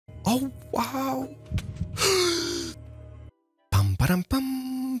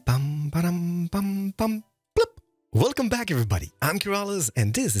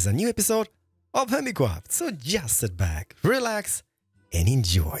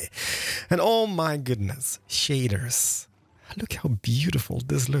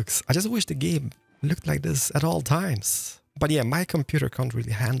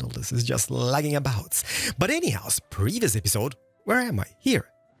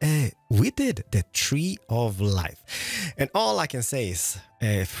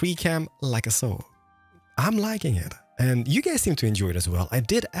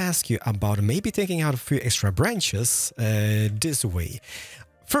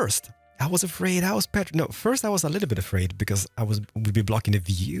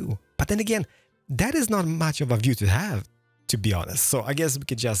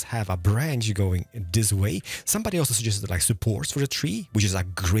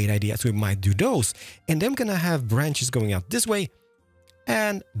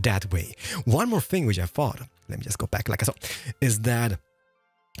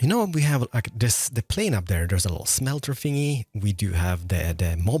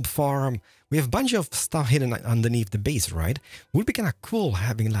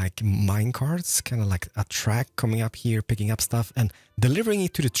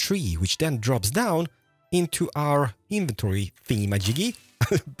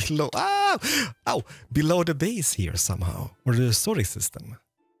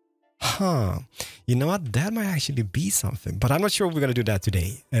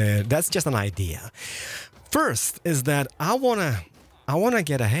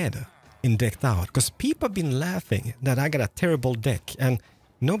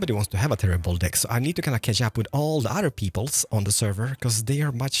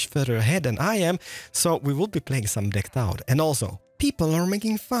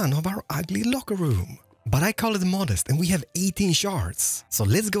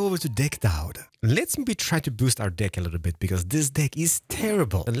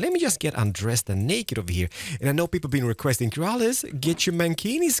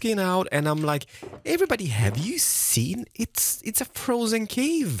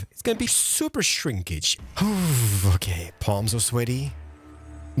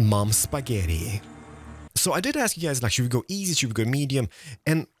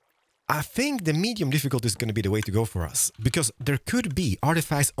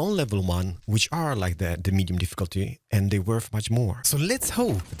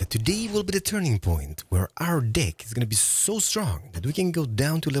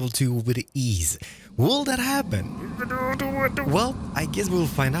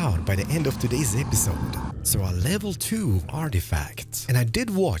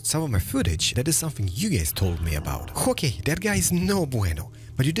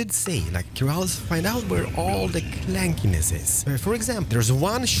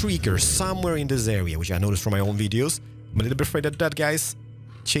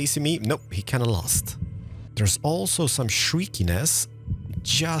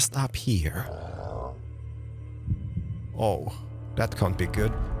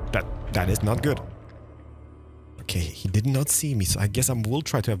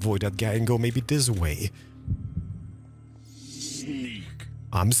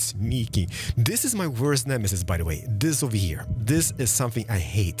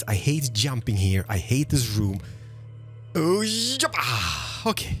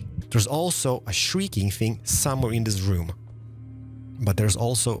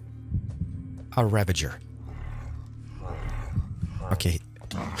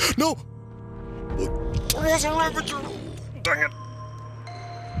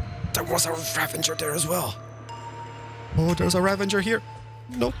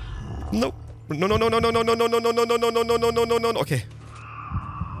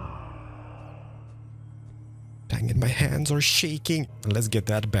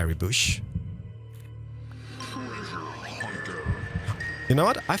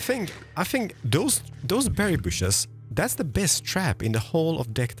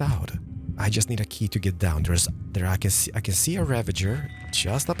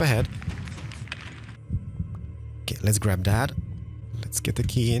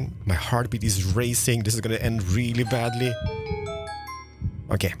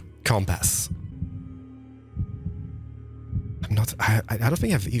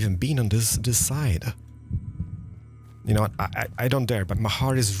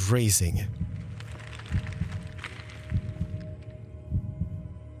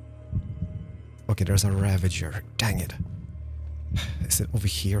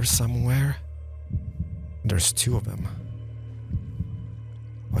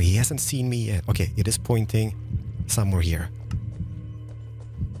Oh, he hasn't seen me yet. Okay, it is pointing somewhere here.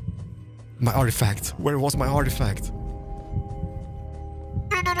 My artifact. Where was my artifact?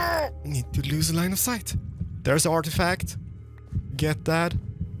 Need to lose a line of sight. There's the artifact. Get that.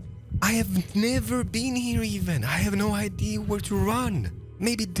 I have never been here even. I have no idea where to run.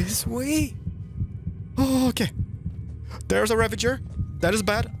 Maybe this way? Oh, okay. There's a Ravager. That is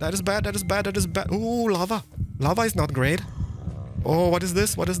bad. That is bad. That is bad. That is bad. Oh, lava. Lava is not great. Oh, what is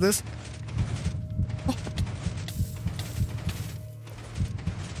this? What is this?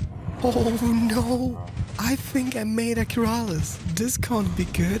 Oh, oh no. I think I made a Keralis. This can't be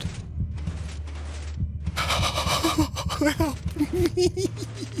good. Help me.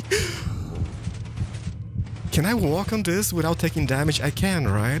 Can I walk on this without taking damage? I can,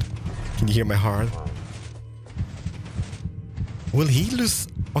 right? Can you hear my heart? Will he lose?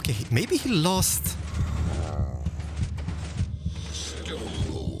 Okay, maybe he lost.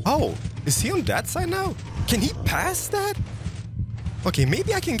 Oh, is he on that side now? Can he pass that? Okay,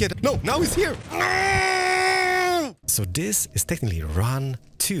 maybe I can get it. No, now he's here. So this is technically run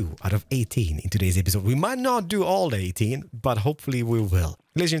 2 out of 18 in today's episode. We might not do all the 18, but hopefully we will.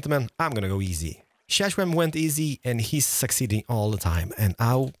 Ladies and gentlemen, I'm gonna go easy. Shashram went easy and he's succeeding all the time. And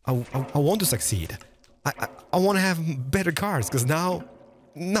I want to succeed. I want to have better cards because now,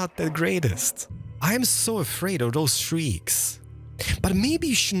 not the greatest. I am so afraid of those shrieks. But maybe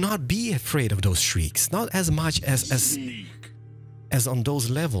you should not be afraid of those shrieks. Not as much as on those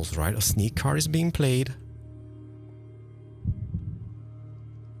levels, right? A sneak card is being played.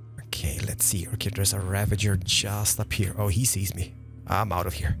 Okay, let's see. Okay, there's a Ravager just up here. Oh, he sees me. I'm out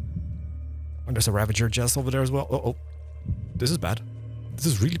of here. And there's a Ravager just over there as well. Oh, this is bad. This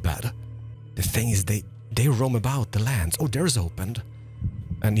is really bad. The thing is, they roam about the lands. Oh, there's opened.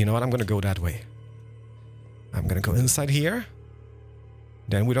 And you know what? I'm gonna go that way. I'm gonna go inside here.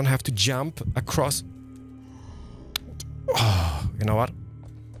 Then we don't have to jump across. Oh, you know what?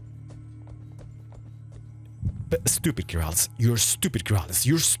 Stupid Keralis. You're stupid Keralis.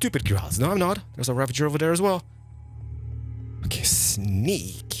 You're stupid Keralis. No, I'm not. There's a Ravager over there as well. Okay,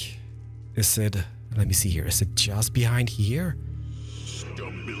 sneak. Is it... Let me see here. Is it just behind here?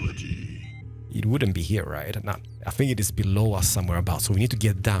 Stability. It wouldn't be here, right? No, I think it is below us somewhere about. So we need to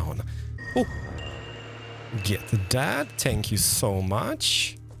get down. Oh. Get that. Thank you so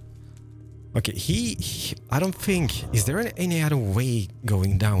much. Okay, I don't think... Is there any other way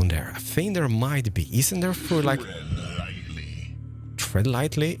going down there? I think there might be. Isn't there for like... Tread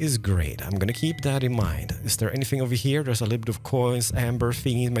lightly is great. I'm gonna keep that in mind. Is there anything over here? There's a little bit of coins, amber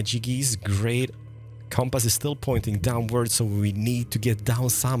thingies, my jiggies. Great. Compass is still pointing downwards, so we need to get down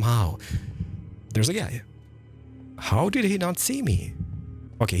somehow. There's a guy. How did he not see me?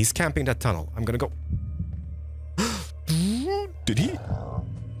 Okay, he's camping that tunnel. I'm gonna go. Did he?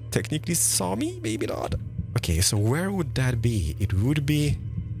 Technically saw me? Maybe not. Okay, so where would that be? It would be...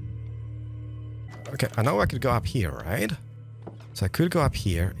 Okay, I know I could go up here, right? So I could go up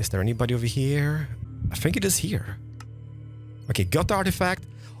here. Is there anybody over here? I think it is here. Okay, got the artifact.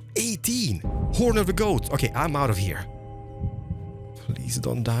 18! Horn of the Goats. Okay, I'm out of here. Please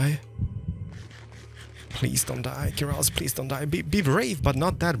don't die. Please don't die. Keralis, please don't die. Be brave, but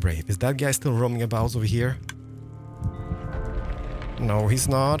not that brave. Is that guy still roaming about over here? No, he's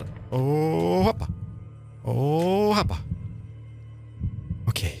not. Oh, hoppa. Oh, hoppa.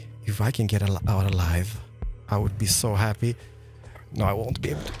 Okay, if I can get out alive, I would be so happy. No, I won't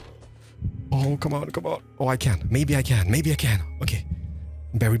be able to. Oh, come on, come on. Oh, I can. Maybe I can. Maybe I can. Okay.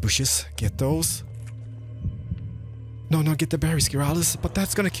 Berry bushes. Get those. No, no, get the berries, Keralis. But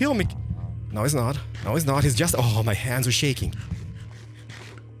that's gonna kill me. No, it's not. No, it's not. It's just... Oh, my hands are shaking.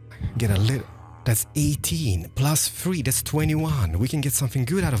 Get a little... That's 18 plus 3, that's 21. We can get something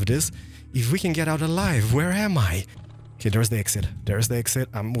good out of this if we can get out alive. Where am I? Okay, there's the exit. There's the exit.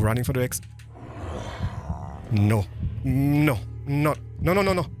 I'm running for the exit. No. No. No. No, no,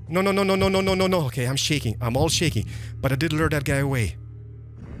 no, no. No, no, no, no, no, no, no, no, no. Okay, I'm shaking. I'm all shaking. But I did lure that guy away.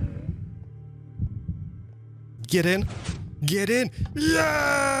 Get in. Get in.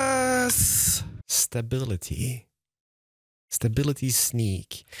 Yes! Stability. Stability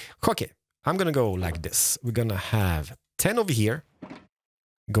sneak. Okay. I'm gonna go like this. We're gonna have 10 over here.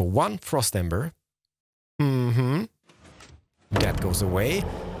 Go 1 Frost Ember. That goes away.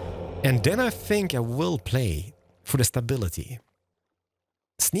 And then I think I will play for the stability.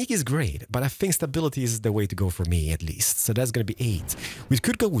 Sneak is great, but I think stability is the way to go for me at least. So that's gonna be 8. We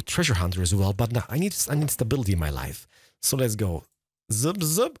could go with Treasure Hunter as well, but no, I need stability in my life. So let's go. Zub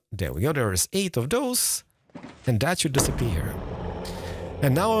zub. There we go. There is 8 of those. And that should disappear.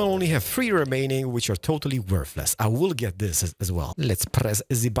 And now I only have 3 remaining, which are totally worthless. I will get this as well. Let's press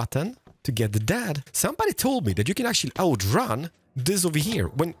the button to get the dad. Somebody told me that you can actually outrun this over here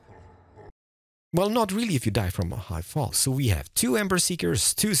when... Well, not really if you die from a high fall. So we have 2 Ember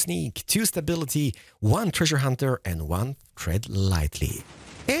Seekers, 2 Sneak, 2 Stability, 1 Treasure Hunter, and 1 Tread Lightly.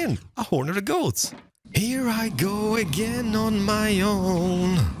 And a Horn of the Goats. Here I go again on my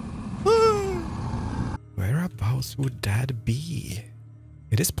own. Whereabouts would that be?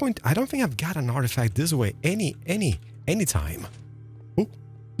 At this point, I don't think I've got an artifact this way any time. Oh,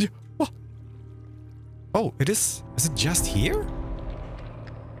 yeah. Oh, it is. Is it just here?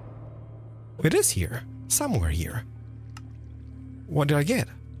 It is here. Somewhere here. What did I get?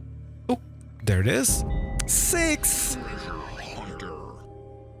 Oh, there it is. 6!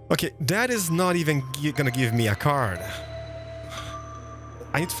 Okay, that is not even gonna give me a card.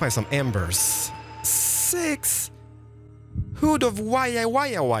 I need to find some embers. 6! Hood of Waya.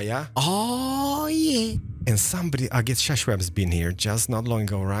 Oh, yeah. And somebody, I guess Shashweb's been here just not long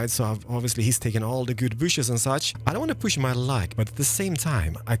ago, right? So obviously he's taken all the good bushes and such. I don't want to push my luck, but at the same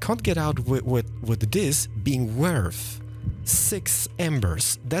time, I can't get out with this being worth 6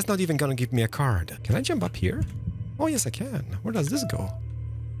 embers. That's not even gonna give me a card. Can I jump up here? Oh, yes, I can. Where does this go?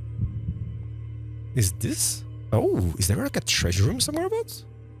 Is this? Oh, is there like a treasure room somewhere about?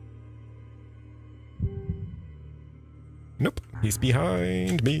 Nope, he's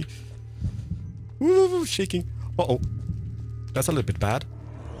behind me. Ooh, shaking. Uh-oh. That's a little bit bad.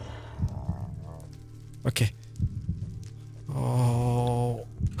 Okay. Oh.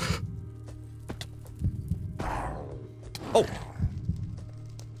 Oh.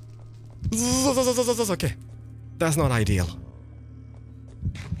 Okay. That's not ideal.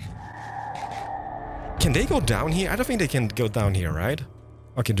 Can they go down here? I don't think they can go down here, right?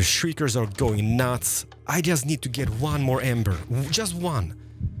 Okay, the Shriekers are going nuts. I just need to get 1 more ember. Just 1.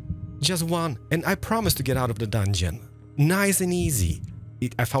 Just 1. And I promise to get out of the dungeon. Nice and easy.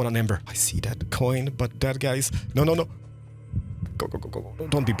 I found an ember. I see that coin, but that guy's... No. Go.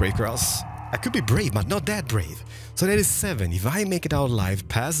 Don't be brave, girls. I could be brave, but not that brave. So that is 7. If I make it out alive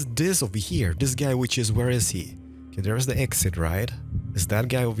past this over here, this guy, which is... Where is he? Okay, there's the exit, right? Is that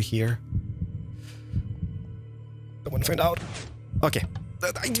guy over here? I want to find out. Okay.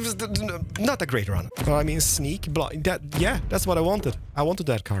 Not a great run. Oh, I mean, sneak, block. Yeah, that's what I wanted. I wanted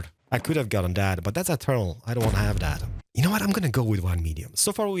that card. I could have gotten that, but that's eternal. I don't want to have that. You know what? I'm gonna go with 1 medium.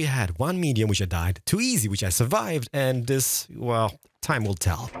 So far we had 1 medium, which I died. 2 easy, which I survived, and this, well, time will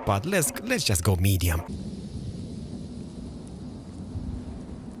tell. But let's just go medium.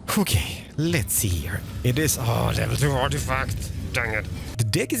 Okay, let's see here. It is level 2 artifact. Dang it. The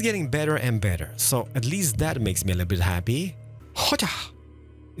deck is getting better and better, so at least that makes me a little bit happy.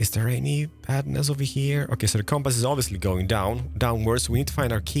 Is there any badness over here? Okay, so the compass is obviously going downwards. We need to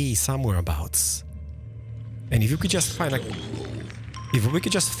find our key somewhere abouts. And if we could just find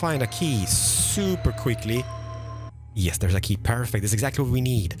a key super quickly. Yes, there's a key. Perfect. That's exactly what we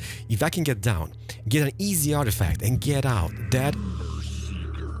need. If I can get down, get an easy artifact, and get out, that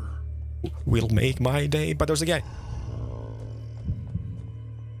will make my day. But there's a guy.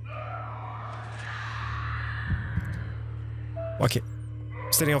 Okay.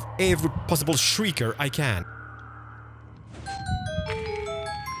 Setting off every possible shrieker I can.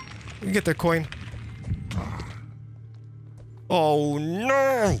 You get that coin. Oh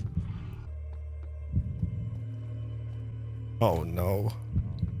no! Oh no.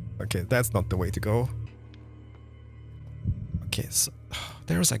 Okay, that's not the way to go. Okay, so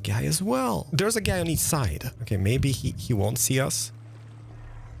there's a guy as well. There's a guy on each side. Okay, maybe he won't see us.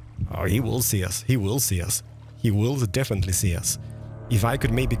 Oh, he will see us. He will see us. He will definitely see us. If I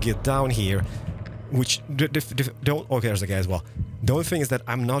could maybe get down here, which don't... Okay, there's a guy as well. The only thing is that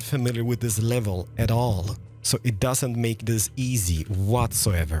I'm not familiar with this level at all. So it doesn't make this easy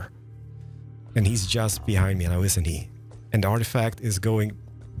whatsoever. And he's just behind me now, isn't he? And the artifact is going...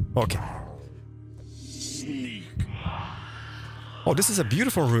 Okay. Oh, this is a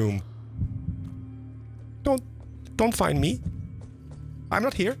beautiful room. Don't find me. I'm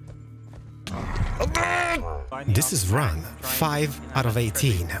not here. This is run 5 out of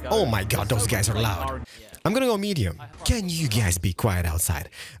 18. Oh my god, those guys are loud. I'm gonna go medium. Can you guys be quiet outside?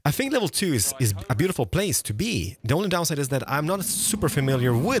 I think level 2 is a beautiful place to be. The only downside is that I'm not super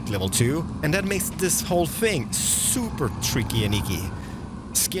familiar with level 2, and that makes this whole thing super tricky and icky.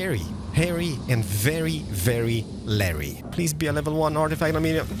 Scary, hairy, and very, very Larry. Please be a level 1 artifact on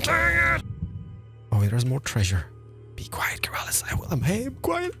medium. Dang it! Oh, there's more treasure. Be quiet, Keralis. I'm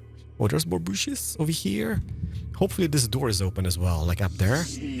quiet. Oh, there's more bushes over here. Hopefully this door is open as well, like up there.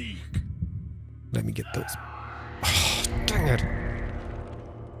 Let me get those. Oh, dang it.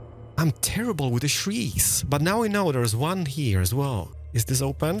 I'm terrible with the shrieks. But now we know there's one here as well. Is this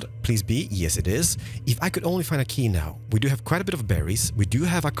opened? Please be. Yes, it is. If I could only find a key now. We do have quite a bit of berries. We do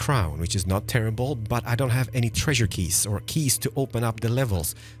have a crown, which is not terrible. But I don't have any treasure keys or keys to open up the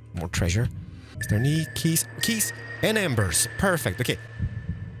levels. More treasure. Is there any keys? Keys and embers. Perfect. Okay.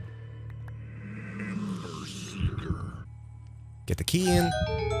 Get the key in.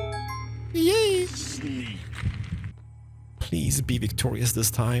 Yay! Please be victorious this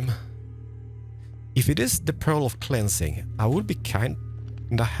time. If it is the Pearl of Cleansing, I would be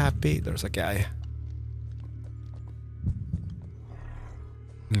kinda happy. There's a guy.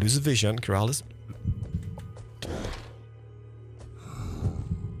 Lose vision, Keralis.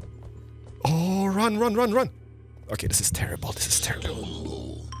 Oh, run, run, run, run! Okay, this is terrible. This is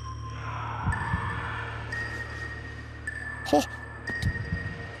terrible. Oh!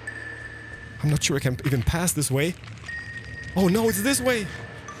 I'm not sure I can even pass this way. Oh no, it's this way!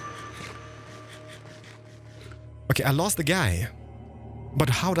 Okay, I lost the guy. But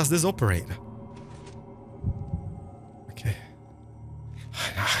how does this operate? Okay.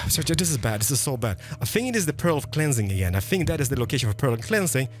 So this is bad. This is so bad. I think it is the Pearl of Cleansing again. I think that is the location for Pearl of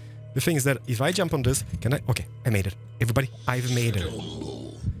Cleansing. The thing is that if I jump on this, can I? Okay, I made it. Everybody, I've made it.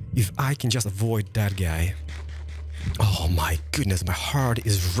 If I can just avoid that guy. Oh my goodness, my heart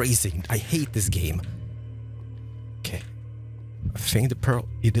is racing. I hate this game. Okay. I think the Pearl,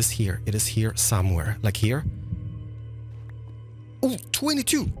 it is here. It is here somewhere. Like here. Oh,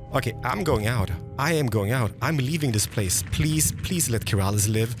 22! Okay, I'm going out. I am going out. I'm leaving this place. Please, please let Keralis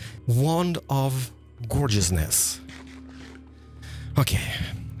live. Wand of Gorgeousness. Okay.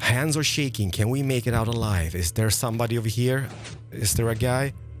 Hands are shaking. Can we make it out alive? Is there somebody over here? Is there a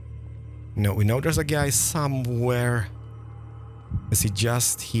guy? No, we know there's a guy somewhere. Is he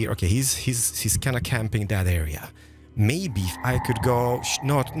just here? Okay, he's kind of camping that area. Maybe if I could go...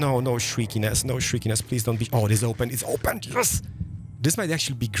 no shriekiness. No shriekiness. Please don't be... Oh, it is open. It's open. Yes! This might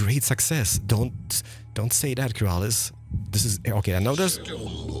actually be great success. Don't say that, Keralis. This is... Okay, I know there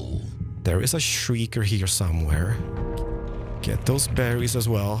is a shrieker here somewhere. Get those berries as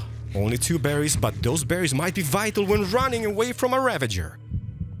well. Only 2 berries, but those berries might be vital when running away from a Ravager.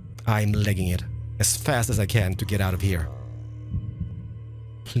 I'm legging it as fast as I can to get out of here.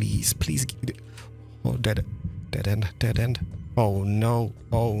 Please, please. Oh, dead end, dead end. Oh no,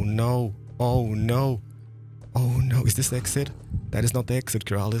 oh no, oh no. Oh no, is this the exit? That is not the exit,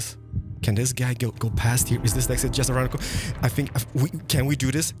 Keralis. Can this guy go past here? Is this the exit just around the corner? I think... can we do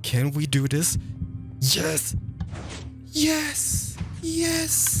this? Can we do this? Yes! Yes!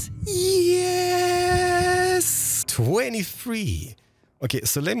 Yes! Yes! 23! Okay,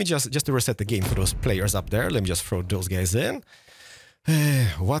 so let me just to reset the game for those players up there, let me just throw those guys in.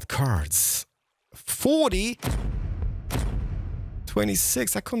 What cards? 40?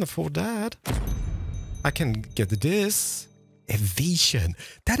 26, I couldn't afford that. I can get this. Evasion.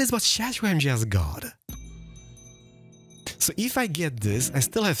 That is what Shashram just got. So if I get this, I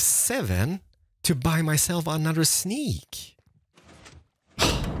still have 7 to buy myself another sneak.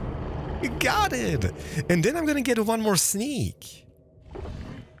 Got it! And then I'm gonna get one more sneak.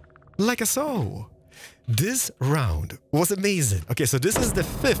 Like so. This round was amazing. Okay, so this is the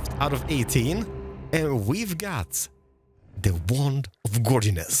 5th out of 18. And we've got the Wand of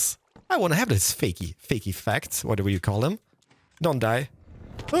Gorgeousness. I want to have this fakey facts, whatever you call them. Don't die.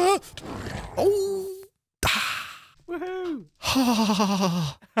 Ah! Oh! Woohoo!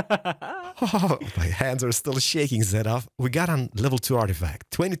 My hands are still shaking, Zedov. We got a level 2 artifact.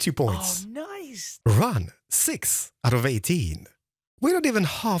 22 points. Oh, nice! Run. 6 out of 18. We're not even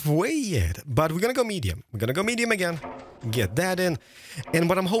halfway yet, but we're gonna go medium. We're gonna go medium again. Get that in. And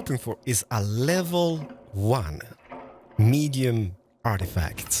what I'm hoping for is a level 1 medium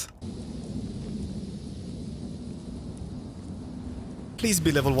artifact. Please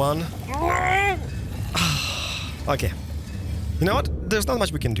be level 1. Okay. You know what? There's not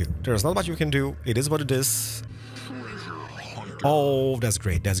much we can do. There's not much we can do. It is what it is. Oh, that's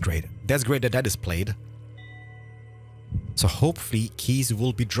great. That's great. That's great that that is played. So hopefully keys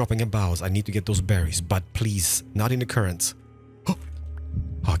will be dropping about. I need to get those berries, but please, not in the currents. Oh.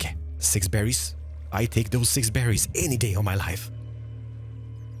 Okay, 6 berries. I take those 6 berries any day of my life.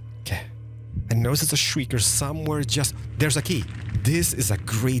 Okay. I know there's a shrieker somewhere just... There's a key. This is a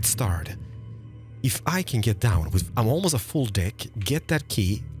great start. If I can get down with... I'm almost a full deck. Get that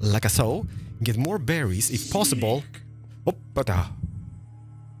key, like so. Get more berries, if possible. Oh, but...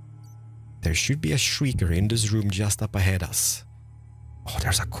 There should be a shrieker in this room just up ahead us. Oh,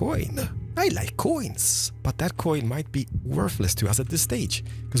 there's a coin. I like coins. But that coin might be worthless to us at this stage.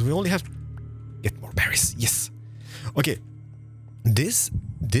 Because we only have... Get more berries. Yes. Okay. This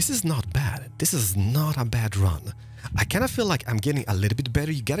is not bad. This is not a bad run. I kind of feel like I'm getting a little bit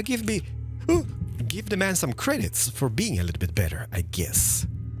better. You gotta give the man some credits for being a little bit better, I guess.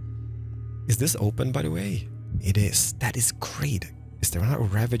 Is this open, by the way? It is. That is great. Is there a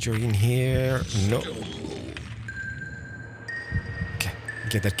Ravager in here? No. Okay,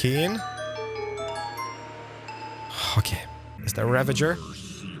 get that key in. Okay, is there a Ravager?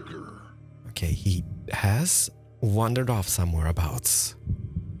 Okay, he has wandered off somewhere abouts.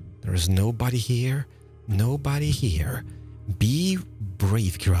 There is nobody here. Nobody here. Be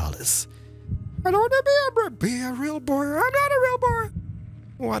brave, Keralis. I don't want to be a real boy. I'm not a real boy.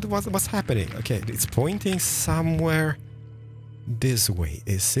 What's happening? Okay, it's pointing somewhere this way.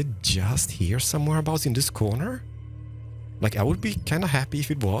 Is it just here somewhere about in this corner? Like, I would be kind of happy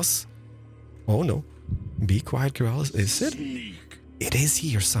if it was. Oh no. Be quiet, Keralis. Is it? It is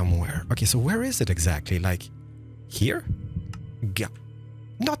here somewhere. Okay, so where is it exactly? Like, here?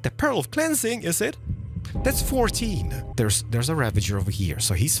 Not the Pearl of Cleansing, is it? That's 14. There's a Ravager over here,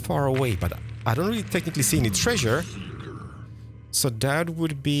 so he's far away, but I don't really technically see any treasure. So that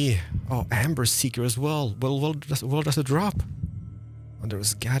would be... Oh, Amber Seeker as well. Well, does it drop? Oh,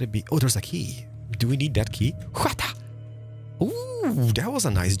 there's gotta be... Oh, there's a key. Do we need that key? Ooh, that was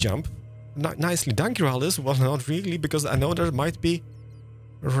a nice jump. Nicely done, Keralis. Well, not really, because I know there might be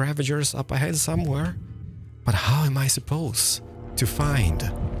Ravagers up ahead somewhere. But how am I supposed to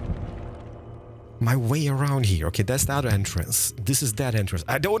find my way around here? Okay, that's the other entrance. This is that entrance.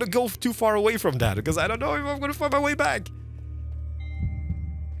 I don't want to go too far away from that, because I don't know if I'm going to find my way back.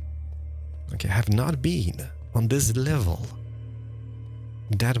 Okay, I have not been on this level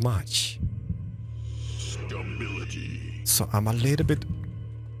that much. Stability. So I'm a little bit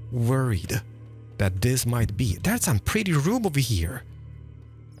worried that this might be... There's some pretty room over here.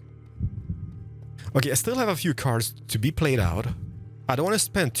 Okay, I still have a few cards to be played out. I don't want to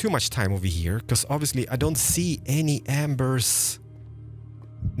spend too much time over here, because obviously I don't see any ambers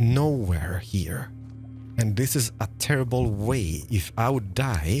nowhere here. And this is a terrible way if I would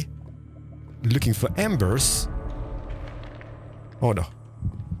die looking for embers. Oh no.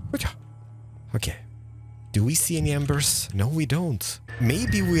 Okay. Do we see any embers? No, we don't.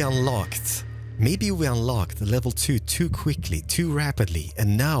 Maybe we unlocked level 2 too quickly, too rapidly,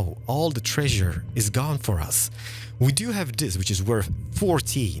 and now all the treasure is gone for us. We do have this, which is worth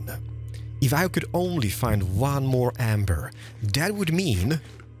 14. If I could only find one more amber, that would mean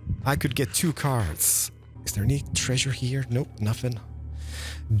I could get 2 cards. Is there any treasure here? Nope, nothing.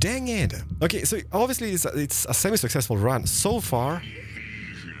 Dang it. Okay, so obviously it's a semi-successful run so far.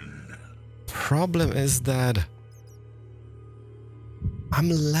 Problem is that I'm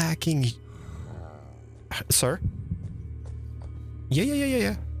lacking... Sir?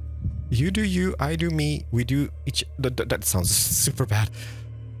 Yeah. You do you, I do me, we do each... That sounds super bad.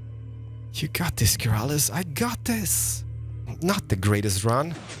 You got this, Keralis. I got this. Not the greatest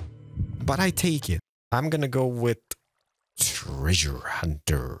run, but I take it. I'm gonna go with Treasure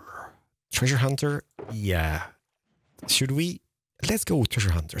Hunter. Treasure Hunter? Yeah. Should we? Let's go with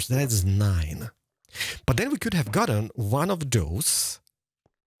Treasure Hunters. That's 9. But then we could have gotten one of those,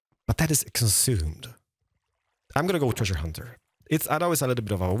 but that is consumed. I'm gonna go with Treasure Hunter. I know it's a little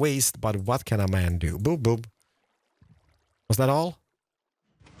bit of a waste, but what can a man do? Boom, boom. Was that all?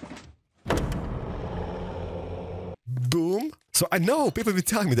 Boom. So I know people have been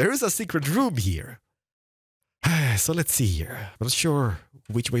telling me there is a secret room here. So let's see here. I'm not sure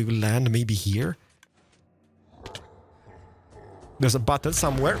which way we'll land. Maybe here. There's a button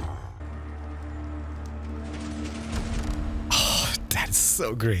somewhere. Oh, that's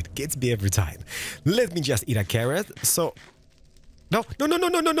so great. Gets me every time. Let me just eat a carrot. So... No,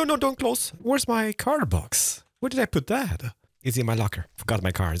 don't close. Where's my card box? Where did I put that? It's in my locker. Forgot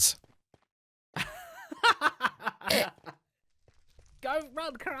my cards. Go,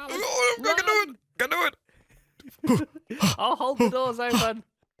 run, Keralis. Oh, I'm gonna do it. Gonna do it. I'll hold the doors open.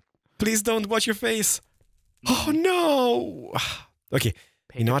 Please don't watch your face. Oh no. Okay,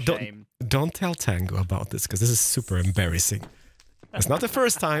 you know what? Don't tell Tango about this, because this is super embarrassing. It's not the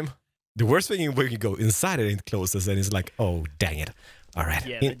first time. The worst thing is when you go inside and it closes and it's like, oh, dang it. All right.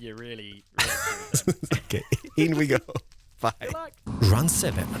 Yeah, then you really okay, in we go. Bye. Run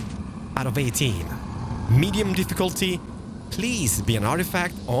 7 out of 18. Medium difficulty. Please be an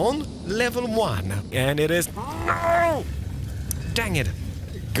artifact on level 1. And it is... No! Dang it.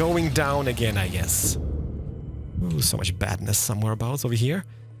 Going down again, I guess. Ooh, so much badness somewhere about over here.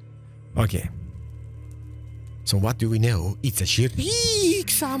 Okay. So what do we know? It's a shriek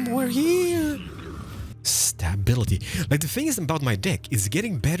somewhere here. Stability. Like, the thing is about my deck, it's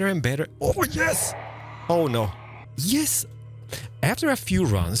getting better and better. Oh, yes! Oh, no. Yes! After a few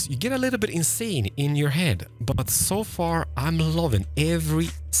runs, you get a little bit insane in your head, but so far I'm loving every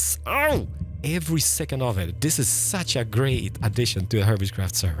second of it. This is such a great addition to the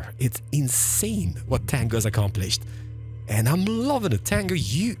Hermitcraft server. It's insane what Tango has accomplished. And I'm loving it. Tango,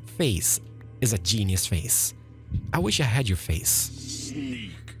 your face is a genius face. I wish I had your face.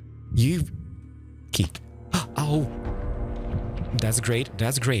 Sneak. You keep. Oh, that's great.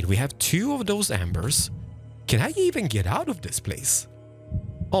 That's great. We have 2 of those ambers. Can I even get out of this place?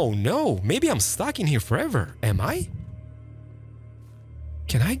 Oh no, maybe I'm stuck in here forever. Am I?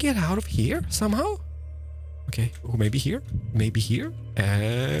 Can I get out of here somehow? Okay, oh, maybe here,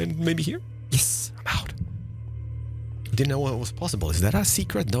 and maybe here. Yes, I'm out. Didn't know what was possible. Is that a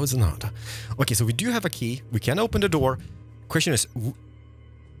secret? No, it's not. Okay, so we do have a key. We can open the door. Question is...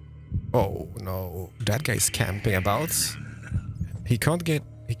 Oh no, that guy's camping about. He can't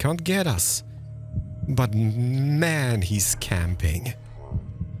get us. But man, he's camping.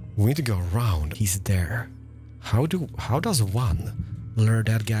 We need to go around. He's there. How does one lure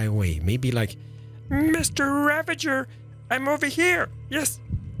that guy away? Maybe like, Mr. Ravager, I'm over here. Yes,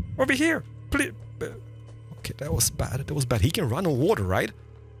 over here. Please. Okay, that was bad. That was bad. He can run on water, right?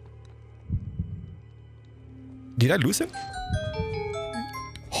 Did I lose him?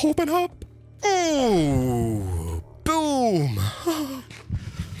 Open up. Oh, boom.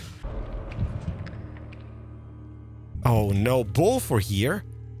 Oh no, both are here.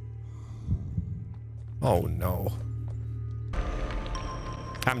 Oh no.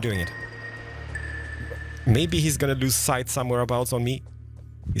 I'm doing it. Maybe he's gonna lose sight somewhere abouts on me.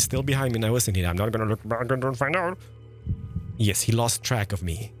 He's still behind me now, isn't he? I'm not gonna look back and find out. Yes, he lost track of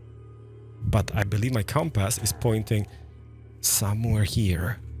me. But I believe my compass is pointing somewhere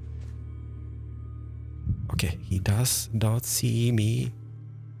here. Okay, he does not see me.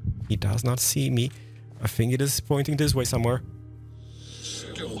 He does not see me. I think it is pointing this way somewhere.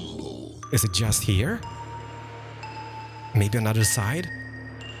 Is it just here? Maybe another side?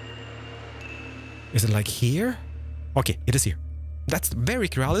 Is it like here? Okay, it is here. That's very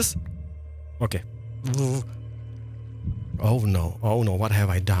Keralis. Okay. Oh no, what have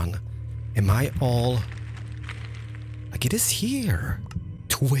I done? Am I all... Like it is here.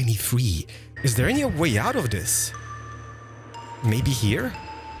 23. Is there any way out of this? Maybe here?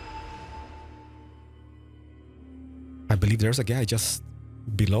 I believe there's a guy just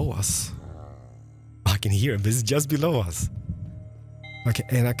below us. I can hear him. This is just below us. Okay,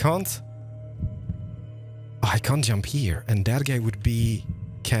 and I can't jump here. And that guy would be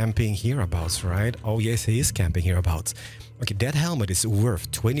camping hereabouts, right? Oh yes, he is camping hereabouts. Okay, that helmet is worth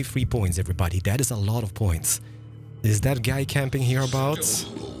 23 points, everybody. That is a lot of points. Is that guy camping hereabouts?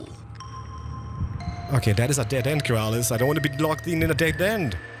 Okay, that is a dead end, Keralis. I don't want to be locked in a dead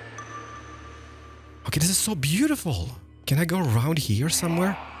end. Okay, this is so beautiful. Can I go around here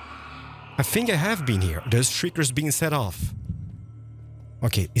somewhere? I think I have been here. There's shriekers being set off.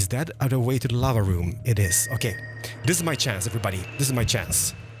 Okay, is that the way to the lava room? It is. Okay, this is my chance, everybody. This is my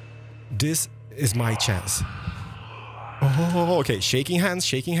chance. This is my chance. Oh, okay. Shaking hands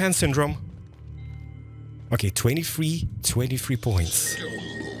syndrome. Okay, 23 points.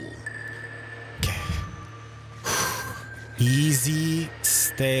 Okay. Easy,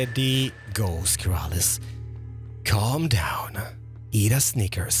 steady goes, Keralis. Calm down. Eat a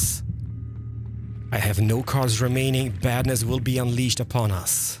Snickers. I have no cards remaining. Badness will be unleashed upon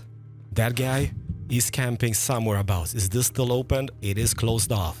us. That guy is camping somewhere about. Is this still open? It is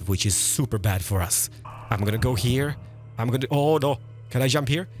closed off, which is super bad for us. I'm gonna go here. I'm gonna... Oh no. Can I jump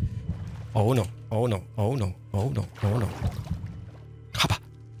here? Oh no. Oh no. Oh no. Oh no. Oh no. Hoppa.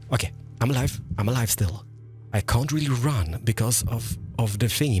 Okay. I'm alive. I'm alive still. I can't really run because of the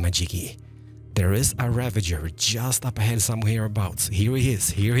thingy-majiggy. There is a Ravager just up ahead somewhere abouts. Here he is.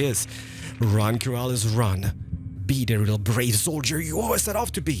 Here he is. Run, Keralis, run. Be the real brave soldier you always set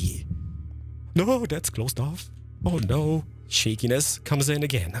off to be. No, that's closed off. Oh no. Shakiness comes in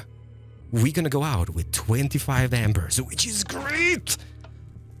again. We're gonna go out with 25 ambers, which is great.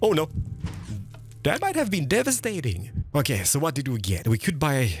 Oh no. That might have been devastating. Okay, so what did we get? We could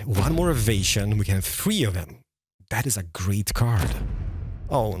buy one more evasion. We can have 3 of them. That is a great card.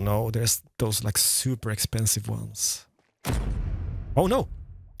 Oh no, there's those like super expensive ones. Oh no.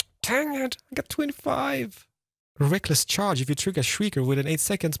 Dang it, I got 25. Reckless charge if you trigger Shrieker within 8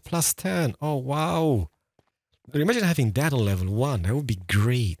 seconds plus 10. Oh wow. Imagine having that on level 1. That would be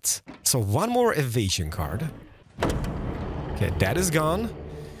great. So one more evasion card. Okay, that is gone.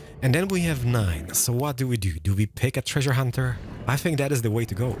 And then we have 9. So what do? Do we pick a treasure hunter? I think that is the way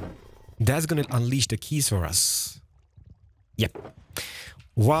to go. That's gonna unleash the keys for us. Yep.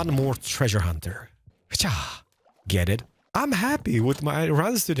 One more treasure hunter. Get it? I'm happy with my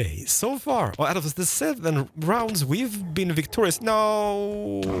runs today. So far, out of the 7 rounds, we've been victorious.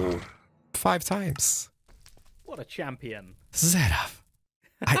 No, 5 times. What a champion. Zerath.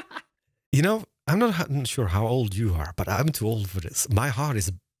 You know, I'm not sure how old you are, but I'm too old for this. My heart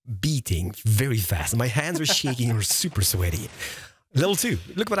is beating very fast. My hands are shaking and are super sweaty. Level 2.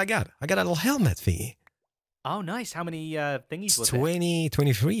 Look what I got. I got a little helmet thingy. Oh, nice. How many thingies was 20,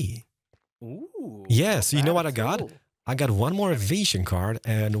 23. Ooh. Yeah, so you know what I got? Cool. I got 1 more evasion card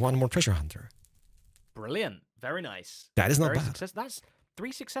and 1 more treasure hunter. Brilliant. Very nice. That is not Very bad. That's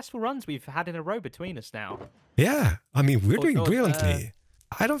 3 successful runs we've had in a row between us now. Yeah, I mean, we're doing God, brilliantly.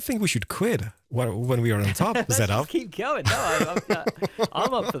 I don't think we should quit when we are on top. Let's Setup. just keep going. No,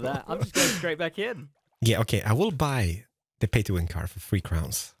 I'm up for that. I'm just going straight back in. Yeah, okay. I will buy the pay-to-win card for 3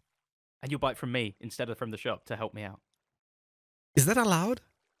 crowns. And you'll buy it from me instead of from the shop to help me out. Is that allowed?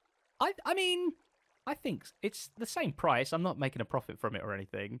 I mean, I think it's the same price. I'm not making a profit from it or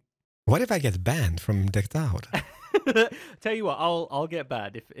anything. What if I get banned from Decked Out? Tell you what, I'll get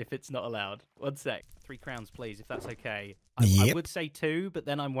bad if it's not allowed. 1 sec. 3 crowns, please, if that's okay. I Yep. would say 2, but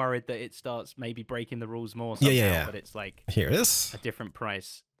then I'm worried that it starts maybe breaking the rules more Yeah, somehow, yeah. but it's like Here it is. a different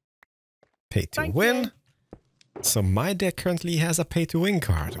price. Pay to Thank win. you. So my deck currently has a pay-to-win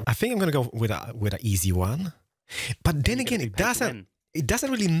card. I think I'm gonna go with an easy one. But then You're again, gonna it be paid to doesn't. win. It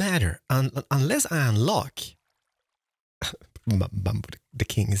doesn't really matter unless I unlock. Bumbo, the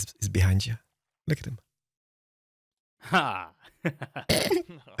king is behind you. Look at him. Ha!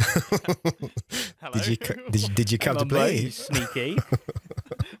 Hello. Did you come to Mumbo, play? you sneaky.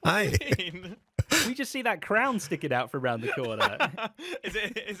 Hi. We just see that crown sticking out from around the corner. Is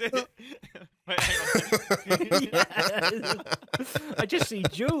it? Wait, hang Yes. I just see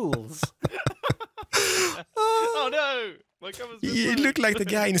jewels. on. Oh no! My cover's been You blown. look like the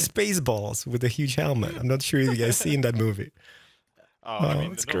guy in Spaceballs with the huge helmet. I'm not sure if you guys seen that movie. Oh, I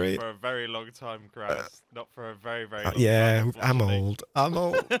mean, it's not great. for a very long time, Keralis. Not for a very, very long Yeah, time. I'm unfortunately. old. I'm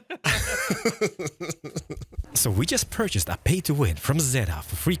old. So we just purchased a pay-to-win from Zeta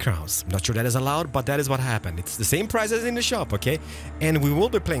for 3 crowns. Not sure that is allowed, but that is what happened. It's the same price as in the shop, okay? And we will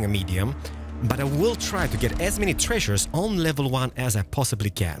be playing a medium, but I will try to get as many treasures on level 1 as I possibly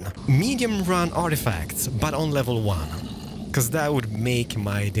can. Medium run artifacts, but on level 1. Because that would make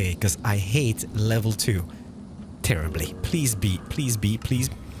my day, because I hate level 2 terribly. Please be, please be, please.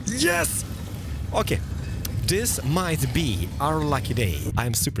 Yes! Okay, this might be our lucky day.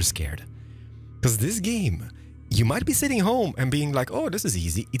 I'm super scared. Because this game, you might be sitting home and being like, oh, this is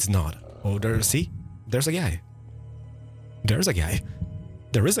easy. It's not. Oh, see? There's a guy. There's a guy.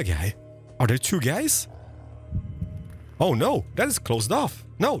 There is a guy. Are there 2 guys? Oh no, that is closed off.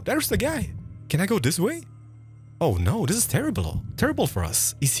 No, there's the guy. Can I go this way? Oh no, this is terrible. Terrible for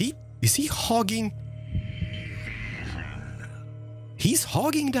us. Is he hogging? He's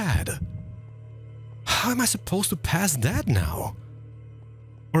hogging that. How am I supposed to pass that now?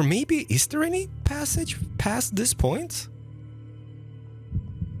 Or maybe, is there any passage past this point?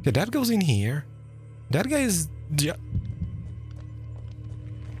 Okay, that goes in here. That guy is...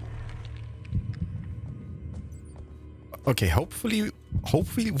 Okay, hopefully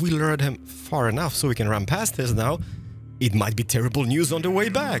we lured him far enough so we can run past this now. It might be terrible news on the way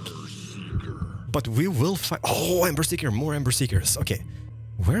back. But we will find... Oh, Ember Seeker, more Ember Seekers. Okay,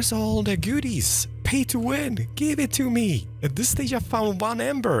 where's all the goodies? Pay to win, give it to me. At this stage I found 1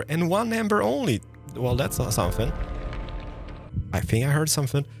 Ember and 1 Ember only. Well, that's not something. I think I heard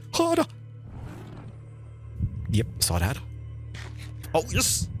something. Oh, no. Yep, saw that. Oh,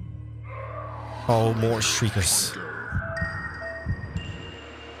 yes. Oh, more Shriekers.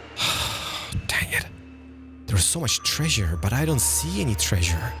 Dang it. There's so much treasure, but I don't see any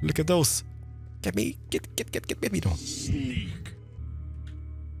treasure. Look at those. Get me. Get me. No.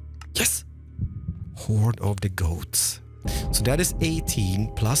 Yes. Horde of the Goats. So that is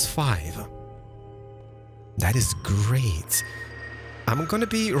 18 plus 5. That is great. I'm gonna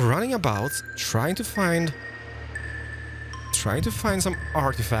be running about trying to find some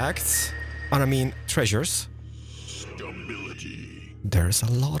artifacts. And I mean treasures. There's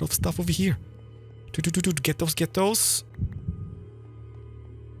a lot of stuff over here. Get those.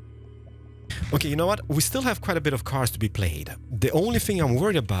 Okay, you know what? We still have quite a bit of cards to be played. The only thing I'm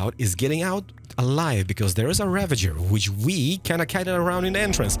worried about is getting out alive, because there is a Ravager, which we kind of kited around in the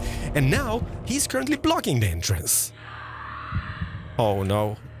entrance. And now, he's currently blocking the entrance. Oh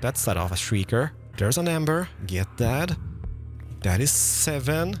no, that set off a Shrieker. There's an Ember. Get that. That is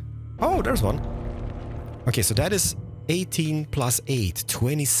 7. Oh, there's one. Okay, so that is 18 plus 8.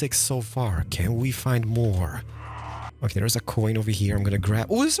 26 so far. Can we find more? Okay, there's a coin over here. I'm gonna grab...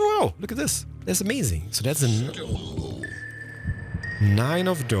 Oh, whoa! Look at this. That's amazing. So that's a... 9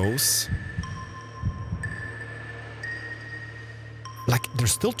 of those. Like,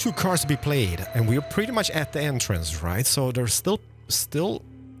 there's still 2 cards to be played, and we're pretty much at the entrance, right? So there's still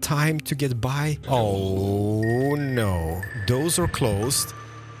time to get by. Oh no, those are closed,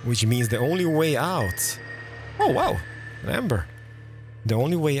 which means the only way out. Oh wow, remember, the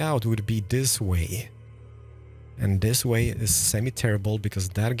only way out would be this way, and this way is semi-terrible because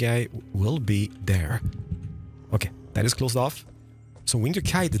that guy will be there. Okay, that is closed off. So we need to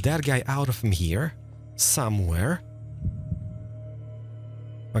kite that guy out of from here somewhere.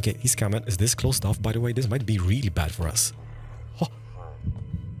 Okay, he's coming. Is this closed off, by the way? This might be really bad for us. Oh.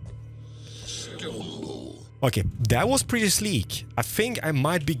 Okay, that was pretty sleek. I think I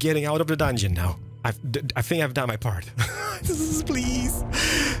might be getting out of the dungeon now. I think I've done my part. Please,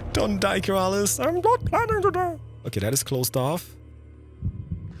 don't die, Keralis. I'm not planning to die. Okay, that is closed off.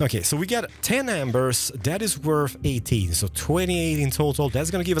 Okay, so we got 10 ambers. That is worth 18, so 28 in total.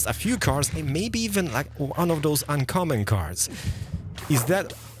 That's gonna give us a few cards, and maybe even like one of those uncommon cards. Is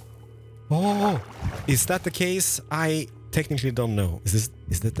that... Oh, is that the case? I technically don't know. Is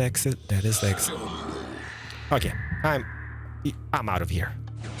that the exit? That is the exit. Okay, I'm out of here.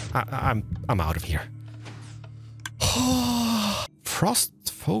 I'm out of here. Frost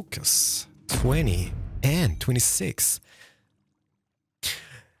focus 20 and 26.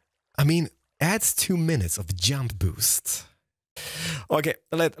 I mean, adds 2 minutes of jump boost. Okay,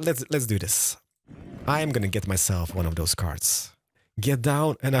 let's do this. I am gonna get myself one of those cards. Get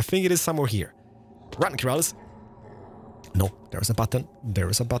down, and I think it is somewhere here. Run, Keralis. No, there's a button. There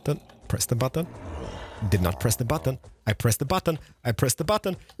is a button. Press the button. Did not press the button. I pressed the button. I pressed the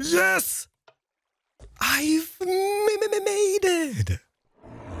button. Yes! I've made it!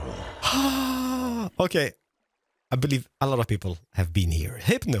 Okay. I believe a lot of people have been here.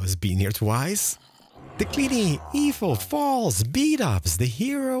 Hypno has been here twice. The cleaning, Evo, falls, beat-ups, the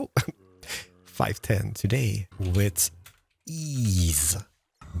hero. 510 today with ease.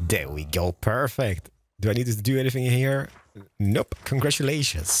 There we go, perfect. Do I need to do anything here? Nope,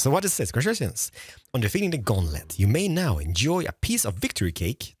 congratulations. So what is this? Congratulations. On defeating the gauntlet, you may now enjoy a piece of victory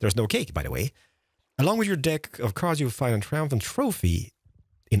cake. There's no cake, by the way. Along with your deck of cards, you'll find a triumphant trophy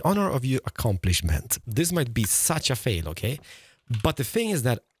in honor of your accomplishment. This might be such a fail, okay? But the thing is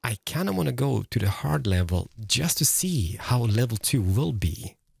that I kind of want to go to the hard level just to see how level 2 will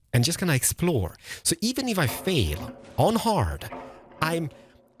be. And just kind of explore. So even if I fail on hard, I'm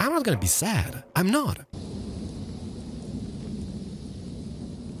not gonna be sad. I'm not.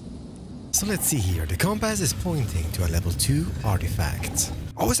 So let's see here. The compass is pointing to a level 2 artifact.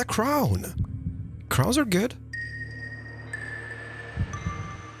 Oh, it's a crown. Crowns are good.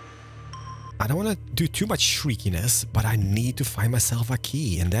 I don't want to do too much shriekiness, but I need to find myself a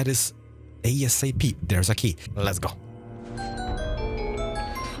key, and that is ASAP. There's a key. Let's go.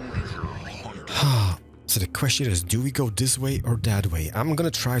 So the question is, do we go this way or that way? I'm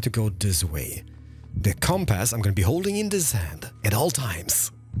gonna try to go this way. The compass I'm gonna be holding in this hand at all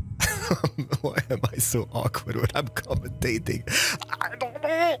times. Why am I so awkward when I'm commentating? I don't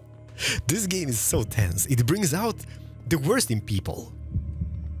know. This game is so tense. It brings out the worst in people.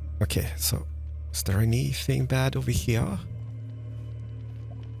 Okay, so is there anything bad over here?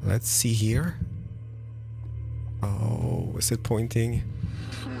 Let's see here. Oh, is it pointing?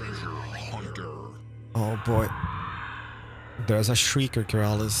 Oh boy. There's a shrieker,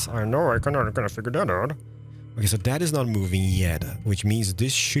 Keralis. I know, I'm gonna figure that out. Okay, so that is not moving yet, which means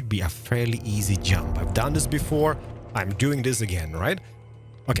this should be a fairly easy jump. I've done this before. I'm doing this again, right?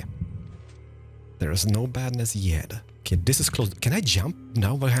 Okay. There is no badness yet. Okay, this is close. Can I jump?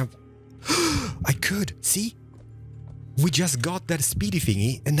 Now I have... I could! See? We just got that speedy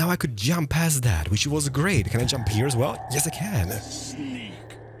thingy, and now I could jump past that, which was great. Can I jump here as well? Yes, I can.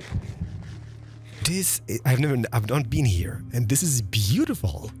 This... I've not been here, and this is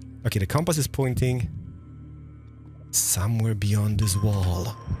beautiful. Okay, the compass is pointing somewhere beyond this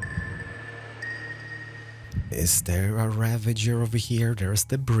wall. Is there a Ravager over here? There's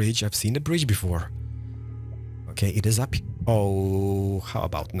the bridge. I've seen the bridge before. Okay, it is up. Oh, how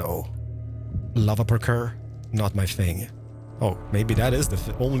about no? Lava parkour? Not my thing. Oh, maybe that is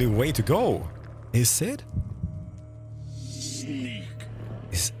the only way to go. Is it?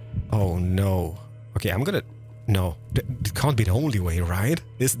 Oh no. Okay, I'm gonna... No, it can't be the only way, right?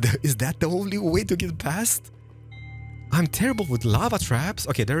 Is that the only way to get past? I'm terrible with lava traps.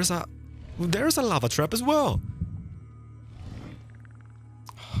 Okay, there's a lava trap as well.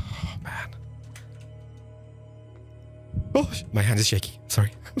 Oh, man. Oh, my hand is shaky.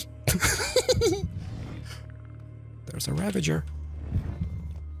 Sorry. There's a Ravager.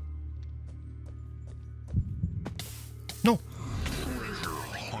 No.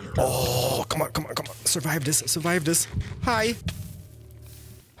 Oh, come on, come on, come on. Survive this, survive this. Hi.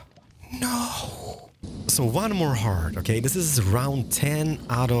 No. So one more heart, okay? This is round 10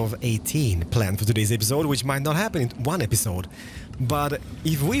 out of 18 planned for today's episode, which might not happen in one episode. But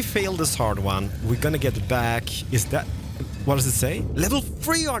if we fail this hard one, we're gonna get back... Is that... What does it say? Level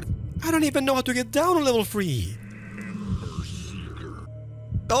 3 art! I don't even know how to get down on level 3!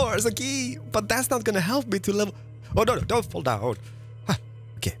 Oh, there's a key! But that's not gonna help me to level... Oh, no, no, don't fall down. Huh.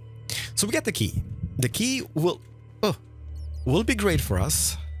 Okay. So we get the key. The key will... Oh, will be great for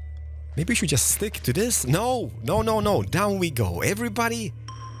us. Maybe we should just stick to this? No, no, no, no. Down we go. Everybody,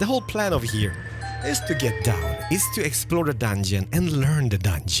 the whole plan over here is to get down, is to explore the dungeon and learn the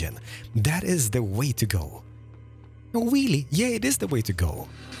dungeon. That is the way to go. No, really? Yeah, it is the way to go.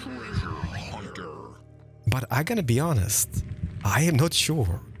 But I gotta be honest, I am not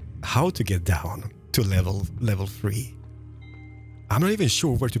sure how to get down to level 3. I'm not even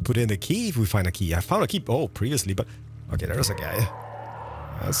sure where to put in the key if we find a key. I found a key, oh, previously, but... Okay, there's a guy.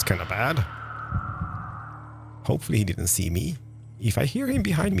 That's kind of bad. Hopefully he didn't see me. If I hear him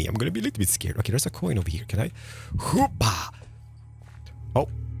behind me, I'm going to be a little bit scared. Okay, there's a coin over here. Can I? Hoopa! Oh.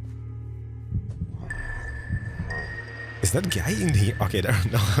 Is that guy in here? Okay, there.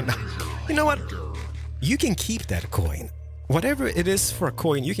 No, no. You know what? You can keep that coin. Whatever it is for a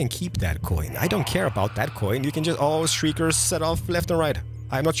coin, you can keep that coin. I don't care about that coin. You can just... Oh, shriekers set off left and right.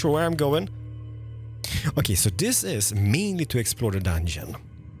 I'm not sure where I'm going. Okay, so this is mainly to explore the dungeon.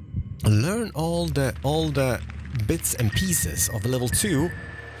 Learn all the bits and pieces of level 2.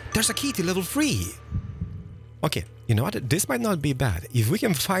 There's a key to level 3. Okay, you know what? This might not be bad. If we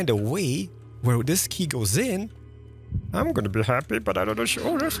can find a way where this key goes in, I'm gonna be happy, but I don't know.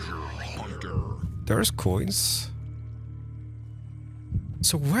 Oh, there's coins.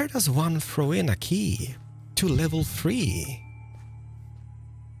 So where does one throw in a key to level 3?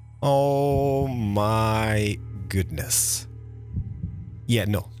 Oh my goodness. Yeah,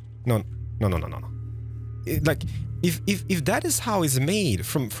 no. No. Like, if that is how it's made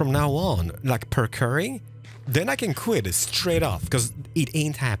from now on, like per curring, then I can quit it straight off, because it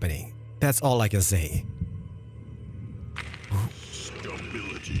ain't happening. That's all I can say.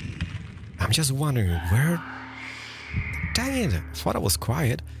 I'm just wondering where... Dang it, I thought I was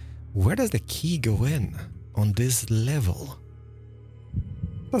quiet. Where does the key go in on this level?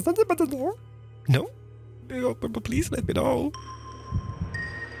 Does that open the door? No? But please let me know.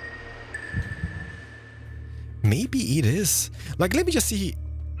 Maybe it is. Like, let me just see.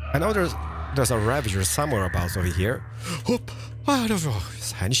 I know there's a Ravager somewhere about over here. Oh, I don't know.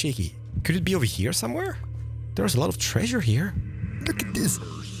 It's handshaky. Could it be over here somewhere? There's a lot of treasure here. Look at this.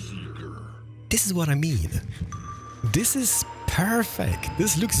 This is what I mean. This is perfect.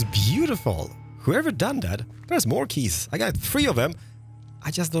 This looks beautiful. Whoever done that, there's more keys. I got 3 of them.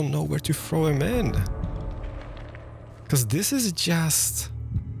 I just don't know where to throw them in. Because this is just...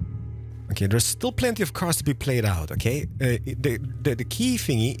 Okay, there's still plenty of cards to be played out, okay? The key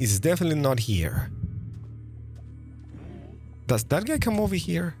thingy is definitely not here. Does that guy come over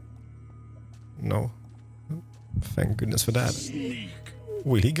here? No. Thank goodness for that.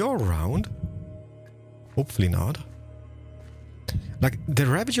 Will he go around? Hopefully not. Like, the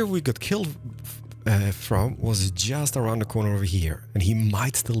Ravager we got killed from was just around the corner over here. And he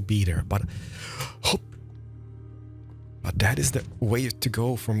might still be there, but... But that is the way to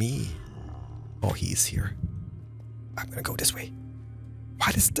go for me. Oh, he's here. I'm gonna go this way.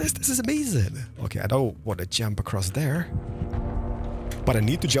 What is this? This is amazing. Okay, I don't want to jump across there. But I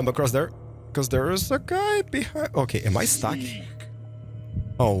need to jump across there. Because there is a guy behind... Okay, am I stuck?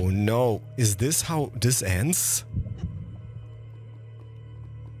 Oh no. Is this how this ends?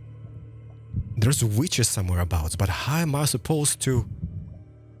 There's witches somewhere about, but how am I supposed to...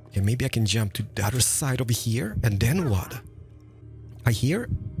 Okay, maybe I can jump to the other side over here, and then what? I hear...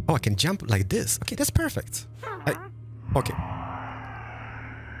 Oh, I can jump like this. Okay, that's perfect. Okay.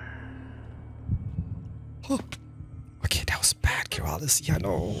 Oh. Okay, that was bad, Keralis. Yeah,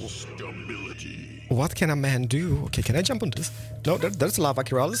 no. What can a man do? Okay, can I jump on this? No, that's lava,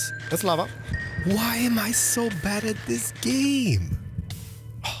 Keralis. That's lava. Why am I so bad at this game?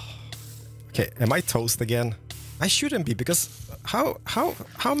 Okay, am I toast again? I shouldn't be, because how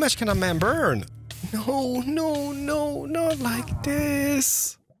much can a man burn? No, not like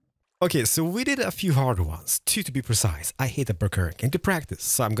this. Okay, so we did a few hard ones, 2 to be precise. I hate the Berserk into practice,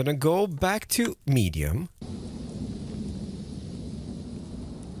 so I'm gonna go back to medium.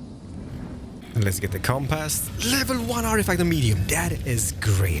 Let's get the compass. Level 1 artifact on medium, that is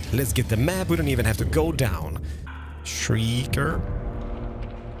great. Let's get the map, we don't even have to go down. Shrieker.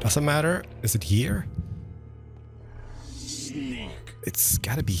 Doesn't matter, is it here? Sneak. It's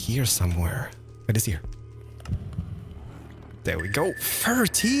gotta be here somewhere. It is here. There we go.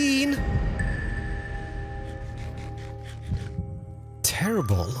 13!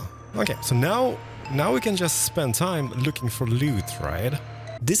 Terrible. Okay, so now we can just spend time looking for loot, right?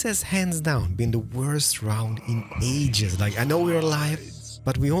 This has hands down been the worst round in ages. Like, I know we're alive,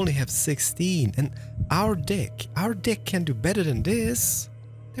 but we only have 16. And our deck can do better than this.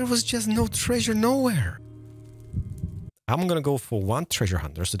 There was just no treasure nowhere. I'm gonna go for 1 treasure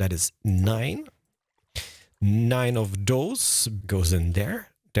hunter, so that is 9. 9 of those goes in there.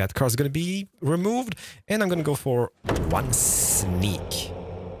 That card's gonna be removed. And I'm gonna go for 1 sneak.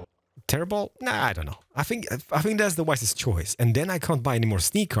 Terrible? Nah, I don't know. I think that's the wisest choice. And then I can't buy any more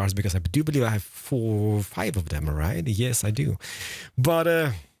sneak cards because I do believe I have 5 of them, right? Yes, I do.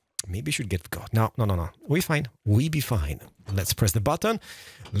 But maybe I should get got. No. We fine. We be fine. Let's press the button.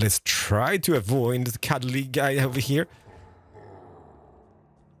 Let's try to avoid the cuddly guy over here.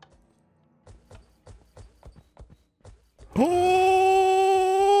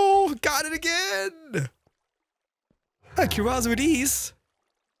 Oh, got it again. Keralis with ease.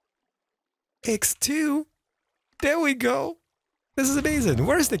 X2. There we go. This is amazing.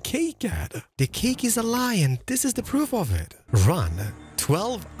 Where's the cake at? The cake is a lion. This is the proof of it. Run.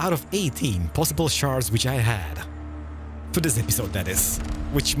 12 out of 18 possible shards which I had. For this episode, that is.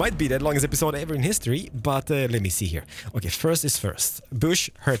 Which might be the longest episode ever in history, but let me see here. Okay, first is first. Bush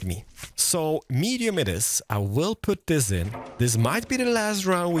hurt me. So, medium it is. I will put this in. This might be the last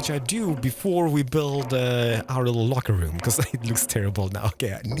round which I do before we build our little locker room, because it looks terrible now.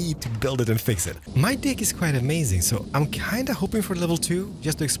 Okay, I need to build it and fix it. My deck is quite amazing, so I'm kind of hoping for level 2,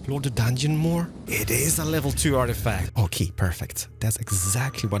 just to explore the dungeon more. It is a level 2 artifact. Okay, perfect. That's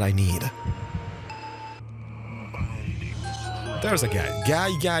exactly what I need. There's a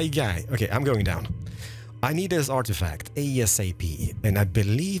guy. Okay, I'm going down. I need this artifact ASAP, and I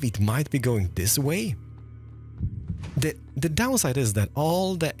believe it might be going this way. The downside is that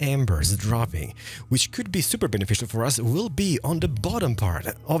all the embers dropping, which could be super beneficial for us, will be on the bottom part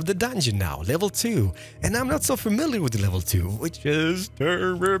of the dungeon now, level 2. And I'm not so familiar with the level 2, which is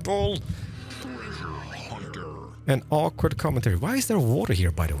terrible. An awkward commentary. Why is there water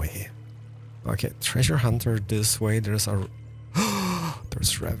here, by the way? Okay, treasure hunter this way. There's a...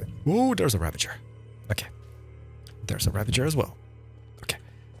 there's a Ravager. Okay. There's a Ravager as well. Okay.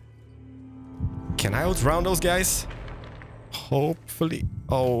 Can I outrun those guys? Hopefully.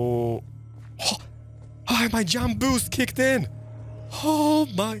 Oh. Oh, my jump boost kicked in. Oh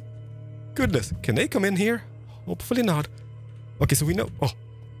my goodness. Can they come in here? Hopefully not. Okay, so we know.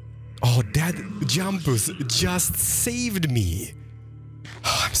 Oh, that jump boost just saved me.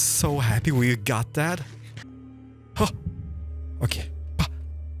 Oh, I'm so happy we got that. Oh. Okay.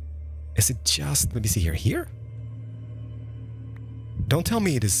 Is it just... Let me see here. Here? Don't tell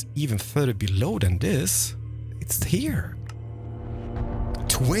me it is even further below than this. It's here.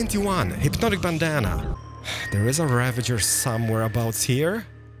 21. Hypnotic bandana. There is a Ravager somewhere about here.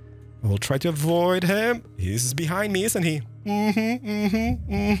 I will try to avoid him. He's behind me, isn't he?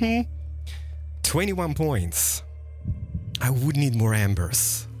 21 points. I would need more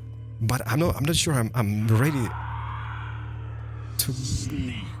embers. But I'm not sure I'm ready... to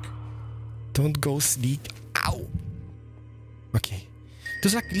sneak. Don't go sneak. Ow. Okay.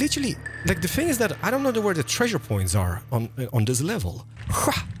 There's like literally the thing is that I don't know where the treasure points are on this level.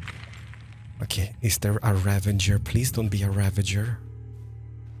 Okay, is there a Ravager? Please don't be a Ravager.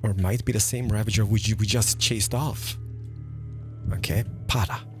 Or might be the same Ravager which we just chased off. Okay,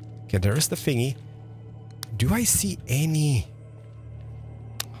 Para. Okay, there is the thingy. Do I see any...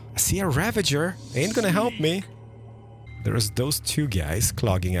 I see a Ravager. Ain't gonna help me. There's those 2 guys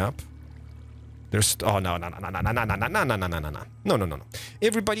clogging up. There's... Oh, no. No.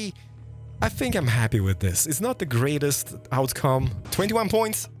 Everybody, I think I'm happy with this. It's not the greatest outcome. 21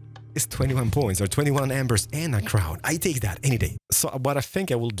 points is 21 points, or 21 embers and a crown. I take that any day. So what I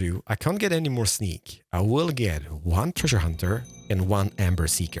think I will do, I can't get any more sneak. I will get 1 treasure hunter and 1 amber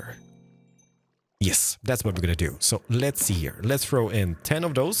seeker. Yes, that's what we're gonna do. So let's see here. Let's throw in 10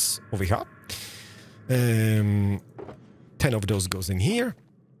 of those over here. 10 of those goes in here,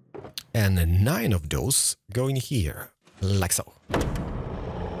 and 9 of those go in here, like so.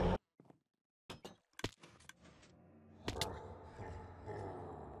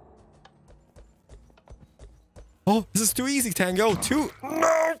 Oh, this is too easy, Tango. No!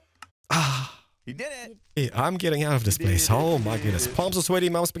 Ah. You did it! Hey, I'm getting out of this place. Oh my goodness. Palms are sweaty,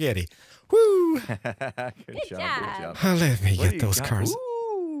 mouth spaghetti. Woo! Good job. job. Let me get those cards.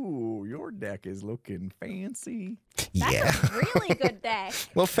 Ooh, you're deck is looking fancy. Yeah. That's a really good deck.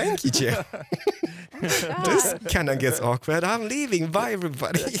 Well, thank you, Jim. Oh my This god. kind of gets awkward. I'm leaving. Bye,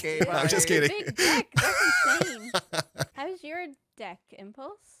 everybody. Okay, I'm just bye. kidding. Big deck. That's insane. How's your deck,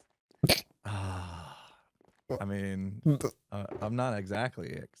 Impulse? I mean, I'm not exactly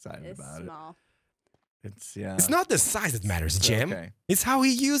excited It's about small. it. It's yeah. It's not the size that matters, Jim. Okay. It's how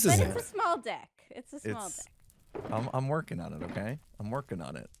he uses But it. it's a small deck. It's a small It's- deck. I'm working on it. Okay, I'm working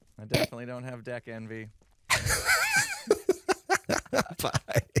on it. I definitely don't have deck envy.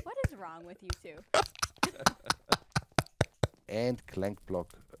 Bye. What is wrong with you two? And Clank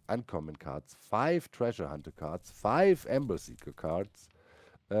Block uncommon cards, 5 Treasure Hunter cards, 5 Amber Seeker cards,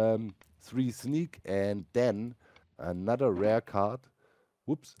 3 Sneak, and then another rare card.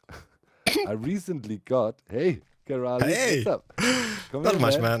 Whoops. I recently got, hey, Keralis, Hey. what's up? Come Not here,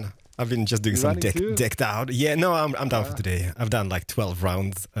 much, man. I've been just doing You some running too? decked out. Yeah, no, I'm done for today. I've done like 12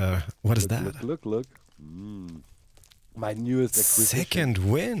 rounds. What is that? Look. My newest acquisition. Second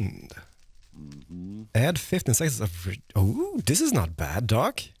wind. Mhm. Add 15 seconds of. Oh, this is not bad,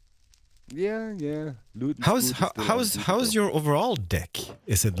 Doc. Yeah. Loot and How's food is still how's unbeatable. your overall deck?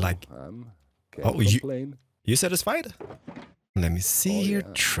 Is it like Can't Oh, you- complain. you satisfied? Let me see Oh, here.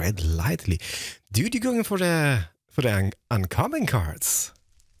 yeah. Tread lightly, dude. You're going for the uncommon cards.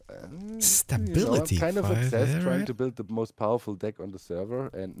 Stability. I'm kind of 5 obsessed there, trying right? to build the most powerful deck on the server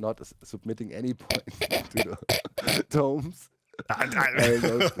and not submitting any points to the tomes.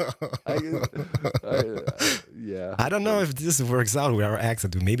 Yeah. I don't know if this works out with our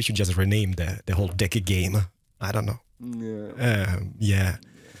accent. Maybe we should just rename the whole deck game. I don't know. Yeah. Yeah.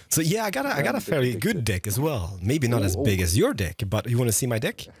 So yeah, I got a deck fairly deck good deck. deck as well. Maybe not as Oh, big oh. as your deck, but you want to see my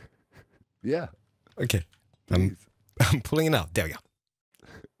deck? Yeah. Okay, Please. I'm pulling it out. There we go.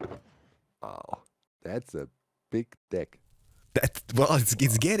 Oh, that's a big deck. Well, it's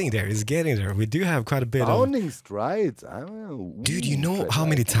getting there. It's getting there. We do have quite a bit of. Bounding strides. I don't know. Dude, you Ooh, know tread how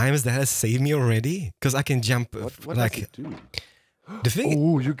many lightly. times that has saved me already? Because I can jump What like does it do? the thing.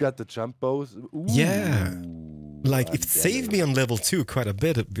 Oh, you got the jump bows. Ooh, Yeah. Like I'm it saved me jealous. on level 2 quite a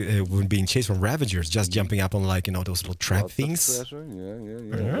bit when being chased from Ravagers, just jumping up on like those little trap Lots of things. treasure. Yeah.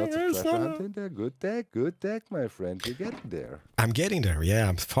 Yeah, Lots of it's treasure not- hunting there. Good deck, my friend. You're getting there. I'm getting there. Yeah,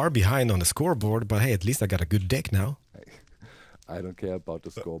 I'm far behind on the scoreboard, but hey, at least I got a good deck now. I don't care about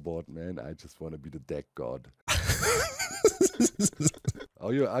the scoreboard, man. I just want to be the deck god.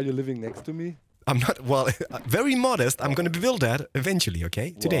 Are you living next to me? I'm not, well, very modest. I'm going to build that eventually,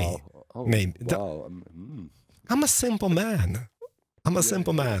 okay? Today. Wow. Oh, Maybe. Wow. I'm a simple man. I'm a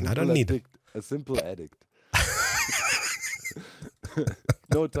simple man. I don't need it. a simple addict.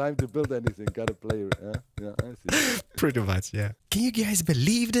 No time to build anything. Gotta play. Yeah, I see. Pretty much, yeah. Can you guys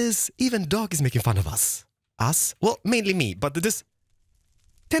believe this? Even Dog is making fun of us. Us? Well, mainly me, but this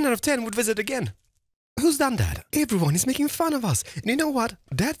 10 out of 10 would visit again. Who's done that? Everyone is making fun of us. And you know what?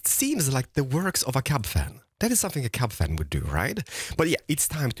 That seems like the works of a Cub fan. That is something a Cub fan would do, right? But yeah, it's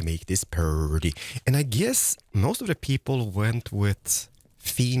time to make this pretty. And I guess most of the people went with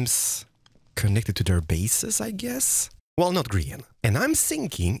themes connected to their bases, I guess. Well, not green. And I'm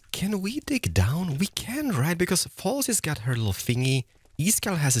thinking, can we dig down? We can, right? Because Falls has got her little thingy.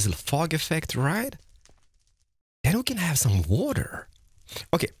 Iskal has his little fog effect, right? Then we can have some water.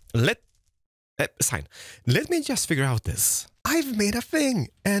 Okay, sign. Let me just figure out this. I've made a thing,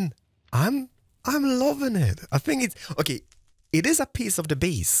 and I'm loving it. I think it's okay. It is a piece of the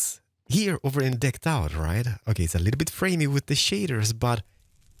base here over in Decked Out, right? Okay, it's a little bit framey with the shaders, but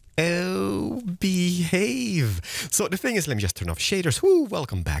oh, behave. So the thing is, let me just turn off shaders. Woo,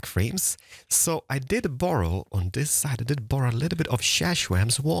 welcome back, frames. So I did borrow on this side. I did borrow a little bit of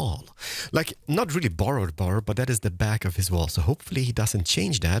Shashwam's wall. Like, not really borrowed, but that is the back of his wall. So hopefully he doesn't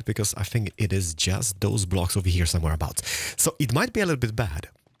change that because I think it is just those blocks over here somewhere about. So it might be a little bit bad,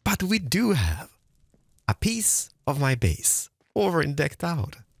 but we do have a piece of my base over in Decked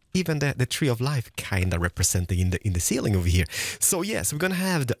Out. Even the Tree of Life kind of representing in the ceiling over here. So yes, we're gonna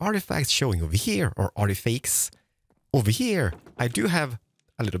have the artifacts showing over here, or artifacts over here. I do have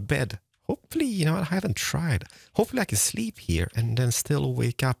a little bed. Hopefully, you know, I haven't tried. Hopefully I can sleep here and then still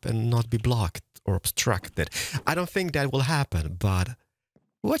wake up and not be blocked or obstructed. I don't think that will happen, but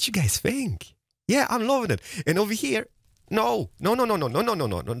what you guys think? Yeah, I'm loving it. And over here, no,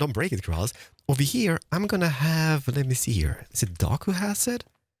 don't break it, Keralis. Over here, I'm gonna have, let me see here. Is it Doc who has it?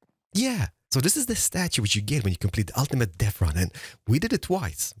 Yeah, so this is the statue which you get when you complete the ultimate death run, and we did it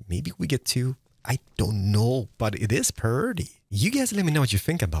twice. Maybe we get 2, I don't know, but it is pretty. You guys let me know what you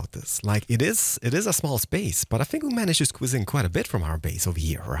think about this. Like, it is a small space, but I think we managed to squeeze in quite a bit from our base over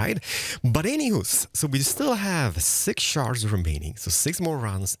here, right? But anywho's, so we still have 6 shards remaining, so 6 more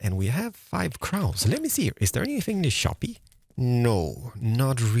runs, and we have 5 crowns. Let me see here. Is there anything in the shoppy? No,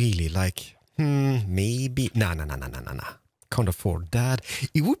 not really. Like, maybe. Nah. Can't afford that.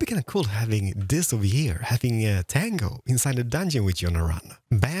 It would be kind of cool having this over here, having a tango inside the dungeon with you on a run.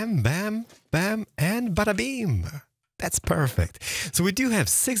 Bam, bam, bam, and bada beam. That's perfect. So we do have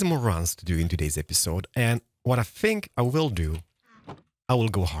 6 more runs to do in today's episode, and what I think I will do, I will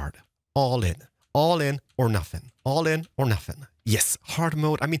go hard. All in or nothing. All in or nothing. Yes, hard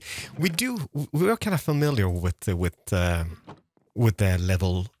mode. I mean, we're kind of familiar with the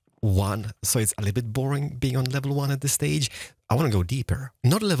level 1, so it's a little bit boring being on level 1 at this stage. I want to go deeper.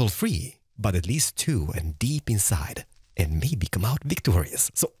 Not level 3, but at least 2 and deep inside, and maybe come out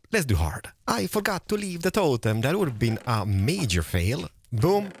victorious. So let's do hard. I forgot to leave the totem. That would have been a major fail.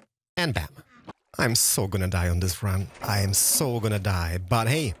 Boom and bam. I'm so gonna die on this run. I am so gonna die, but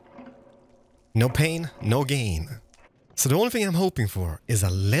hey, no pain, no gain. So the only thing I'm hoping for is a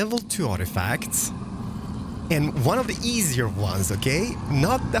level 2 artifact. And one of the easier ones, okay?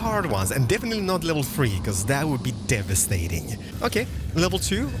 Not the hard ones, and definitely not level 3, because that would be devastating. Okay, level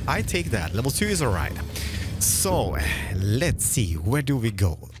 2, I take that. Level 2 is alright. So, let's see, where do we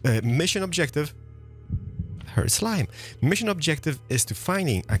go? Mission objective. Herd slime. Mission objective is to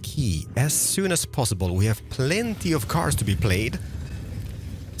finding a key as soon as possible. We have plenty of cards to be played.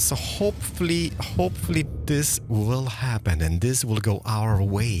 So hopefully this will happen, and this will go our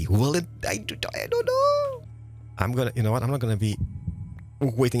way. Will it? I don't know. I'm gonna, you know what, I'm not gonna be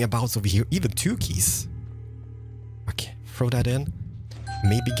waiting about over here. Even 2 keys. Okay, throw that in.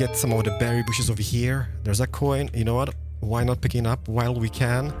 Maybe get some of the berry bushes over here. There's a coin. You know what? Why not pick it up while we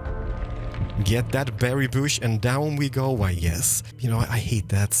can? Get that berry bush and down we go, I guess. You know, I hate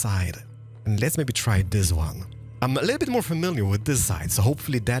that side. And let's maybe try this one. I'm a little bit more familiar with this side, so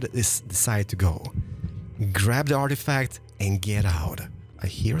hopefully that is the side to go. Grab the artifact and get out. I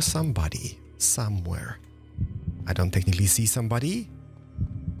hear somebody somewhere. I don't technically see somebody.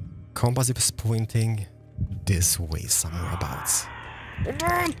 Compass is pointing this way somewhere abouts.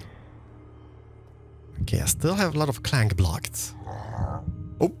 Okay, I still have a lot of clank blocked.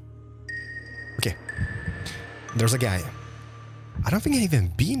 Oh. Okay. There's a guy. I don't think I've even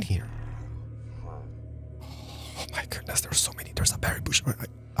been here. Oh my goodness, there's so many. There's a berry bush.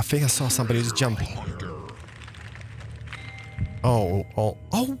 I think I saw somebody who's jumping. Oh,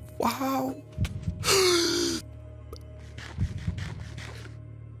 wow.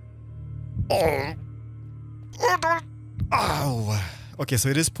 Oh. Okay, so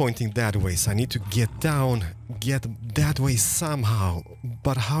it is pointing that way, so I need to get down, get that way somehow.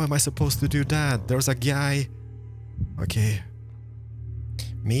 But how am I supposed to do that? There's a guy. Okay.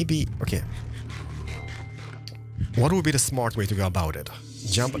 Maybe, okay. What would be the smart way to go about it?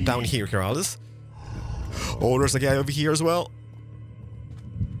 Jump down here, Keralis. Oh, there's a guy over here as well.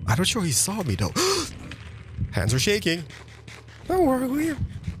 I'm not sure he saw me though. Hands are shaking. Don't worry,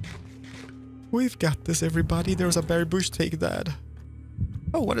 we've got this, everybody. There's a berry bush, take that.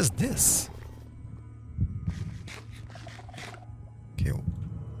 Oh, what is this? Okay,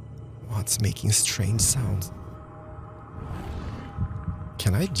 what's making strange sounds?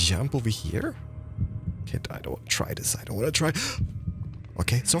 Can I jump over here? Okay, I don't want to try this. I don't want to try.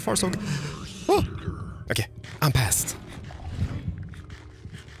 Okay, so far so good. Oh, okay, I'm past.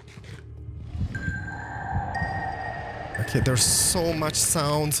 Okay, there's so much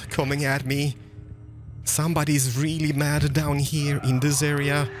sound coming at me. Somebody's really mad down here in this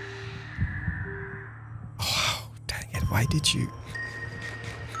area. Oh, dang it. Why did you...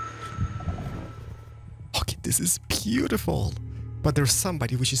 Okay, this is beautiful. But there's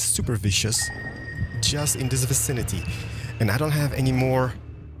somebody which is super vicious just in this vicinity. And I don't have any more...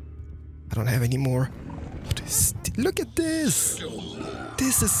 What is... Look at this!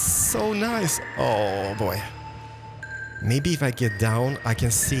 This is so nice. Oh, boy. Maybe if I get down, I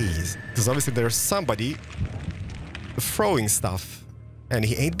can see. Because obviously there's somebody throwing stuff. And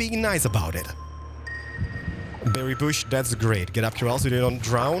he ain't being nice about it. Berry bush, that's great. Get up here so they don't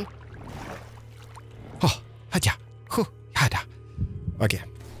drown. Oh, haja. Hada. Okay.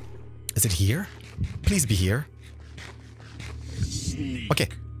 Is it here? Please be here. Okay.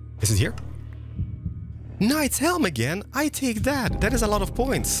 Is it here? Knight's Helm again? I take that. That is a lot of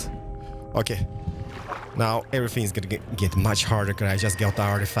points. Okay. Now everything's gonna get much harder because I just got the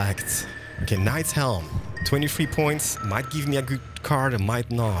artifacts. Okay, Knight's Helm. 23 points. Might give me a good card, might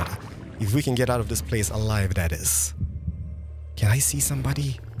not. If we can get out of this place alive, that is. Can I see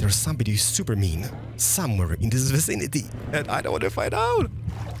somebody? There's somebody who's super mean somewhere in this vicinity, and I don't want to find out.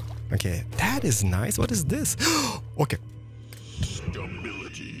 Okay, that is nice. What is this? Okay.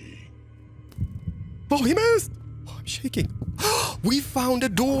 Stability. Oh, he missed. Oh, I'm shaking. We found a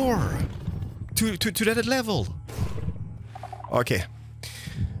door to that level. Okay.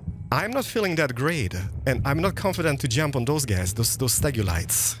 I'm not feeling that great, and I'm not confident to jump on those guys, those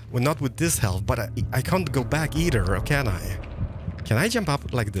stagulites. Well, not with this health, but I can't go back either, can I? Can I jump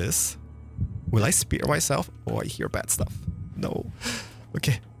up like this? Will I spear myself? Oh, I hear bad stuff. No.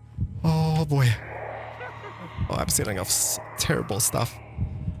 Okay. Oh, boy. Oh, I'm seeing off terrible stuff.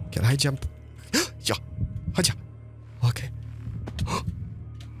 Can I jump? Yeah. Okay. Oh!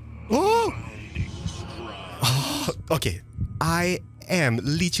 Oh! Okay. I am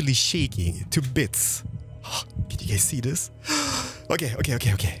literally shaking to bits. Can you guys see this? Okay.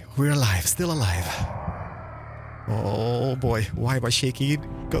 We're alive, still alive. Oh boy, why am I shaking?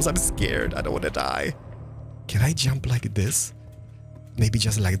 Because I'm scared, I don't want to die. Can I jump like this? Maybe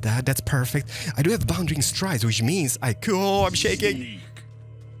just like that, that's perfect. I do have bounding strides, which means I could... Oh, I'm shaking.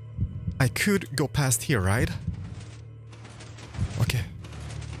 I could go past here, right? Okay.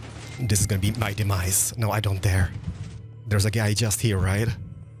 This is gonna be my demise. No, I don't dare. There's a guy just here, right?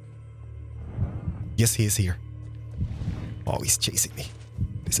 Yes, he is here. Oh, he's chasing me.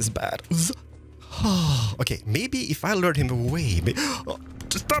 This is bad. Okay, maybe if I lured him away... Oh,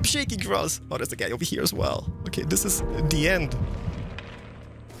 stop shaking, Keralis! Oh, there's a guy over here as well. Okay, this is the end.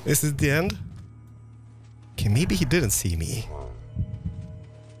 This is the end? Okay, maybe he didn't see me.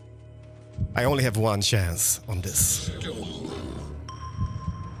 I only have one chance on this.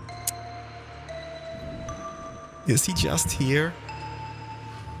 Is he just here?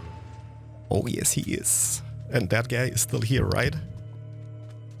 Oh, yes, he is. And that guy is still here, right?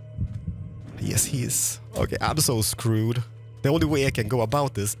 Yes, he is. Okay, I'm so screwed. The only way I can go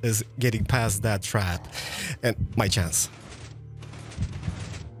about this is getting past that trap. And my chance.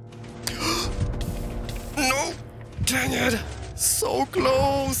 No! Dang it! So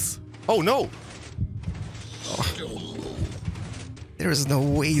close! Oh, no! Oh. There is no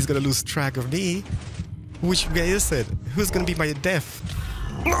way he's gonna lose track of me. Which guy is it? Who's gonna be my death?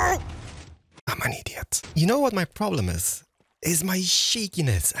 No! I'm an idiot. You know what my problem is? Is my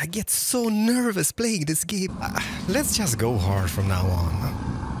shakiness. I get so nervous playing this game. Let's just go hard from now on.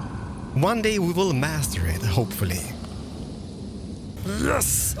 One day we will master it, hopefully.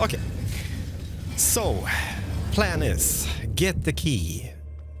 Yes! Okay. So, plan is get the key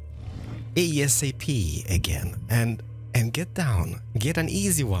ASAP again and get down. Get an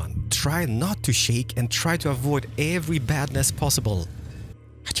easy one. Try not to shake and try to avoid every badness possible.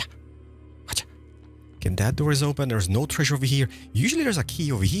 Okay, that door is open. There's no treasure over here. Usually there's a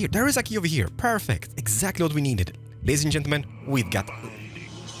key over here. There is a key over here. Perfect. Exactly what we needed. Ladies and gentlemen, we've got...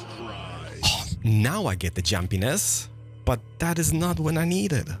 Oh, now I get the jumpiness. But that is not what I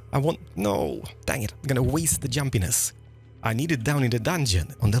needed. I want... No. Dang it. I'm gonna waste the jumpiness. I need it down in the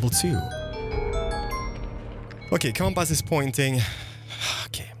dungeon on level 2. Okay, compass is pointing.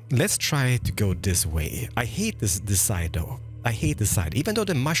 Okay, let's try to go this way. I hate this side though. I hate this side, even though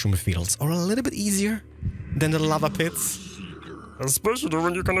the mushroom fields are a little bit easier than the lava pits. Especially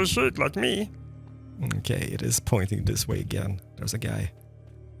when you're gonna shake like me. Okay, it is pointing this way again. There's a guy.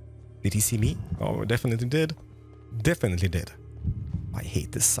 Did he see me? Oh, definitely did. Definitely did. I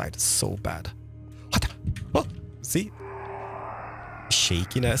hate this side so bad. What? Oh, see?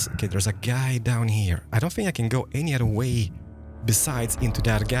 Shakiness. Okay, there's a guy down here. I don't think I can go any other way besides into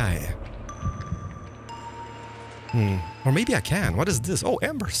that guy. Or maybe I can. What is this? Oh,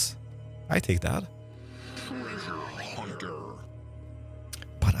 embers. I take that.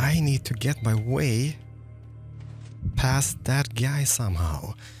 But I need to get my way past that guy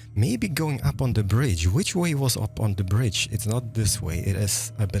somehow. Maybe going up on the bridge. Which way was up on the bridge? It's not this way. It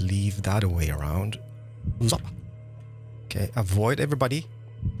is, I believe, the other way around. Okay, avoid everybody.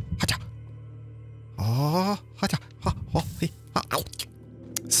 Oh,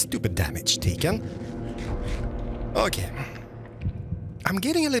 stupid damage taken. Okay. I'm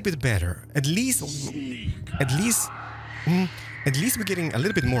getting a little bit better. At least we're getting a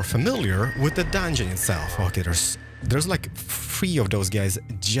little bit more familiar with the dungeon itself. Okay, there's like 3 of those guys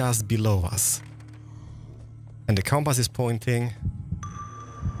just below us. And the compass is pointing.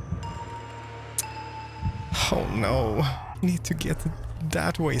 Oh no. I need to get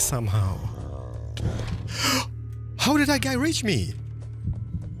that way somehow. How did that guy reach me?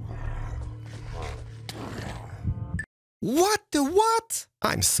 What the what?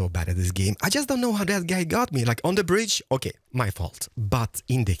 I'm so bad at this game. I just don't know how that guy got me. Like on the bridge, okay, my fault. But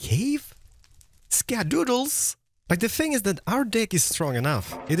in the cave? Skadoodles? Like, the thing is that our deck is strong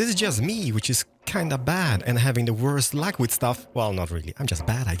enough. It is just me, which is kinda bad and having the worst luck with stuff. Well, not really. I'm just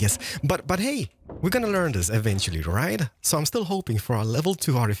bad, I guess. But hey, we're gonna learn this eventually, right? So I'm still hoping for a level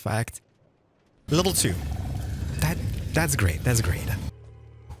 2 artifact. Level 2. That's great. That's great.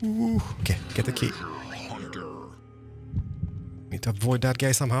 Ooh, okay, get the key. Need to avoid that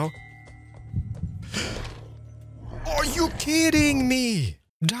guy somehow. Are you kidding me?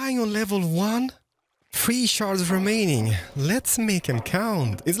 Dying on level 1? 3 shards remaining. Let's make them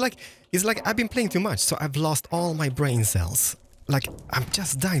count. It's like I've been playing too much, so I've lost all my brain cells. Like, I'm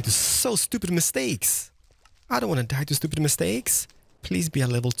just dying to so stupid mistakes. I don't want to die to stupid mistakes. Please be a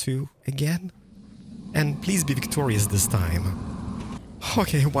level 2 again. And please be victorious this time.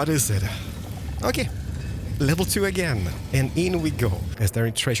 Okay, what is it? Okay, level 2 again. And in we go. Is there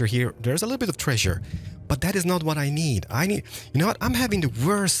any treasure here? There's a little bit of treasure. But that is not what I need. You know what? I'm having the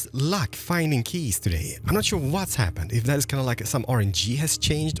worst luck finding keys today. I'm not sure what's happened. If that is kind of like some RNG has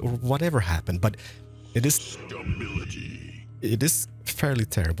changed or whatever happened. But it is fairly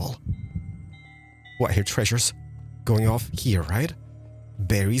terrible. What, here, treasures going off here, right?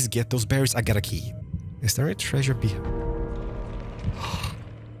 Berries, get those berries. I got a key. Is there a treasure behind?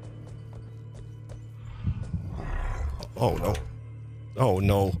 Oh no. Oh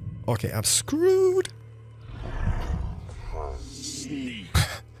no. Okay, I'm screwed.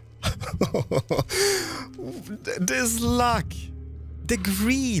 This luck. The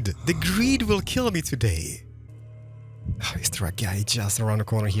greed will kill me today. Is there a guy just around the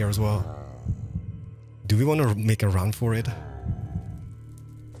corner here as well? Do we want to make a run for it?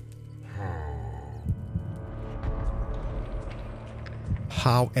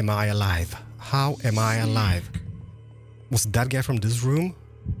 How am I alive? How am I alive? Was that guy from this room?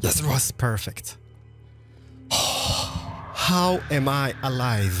 Yes, it was. Perfect. How am I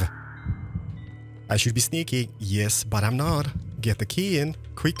alive? I should be sneaky. Yes, but I'm not. Get the key in.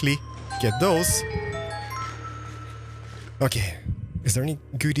 Quickly. Get those. Okay. Is there any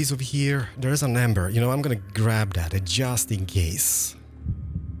goodies over here? There is an ember. You know, I'm gonna grab that just in case.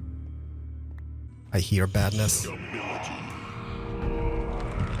 I hear badness.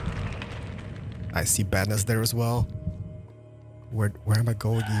 I see badness there as well. Where am I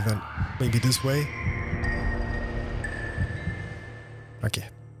going even? Maybe this way? Okay.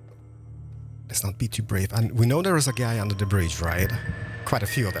 Let's not be too brave. And we know there is a guy under the bridge, right? Quite a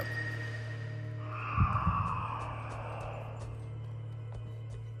few of them.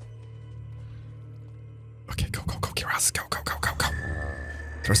 Okay, go, Keralis. Go.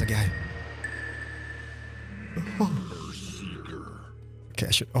 There's a guy. Oh. Okay,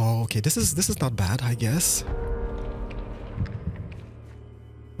 I should... Oh, okay. This is not bad, I guess.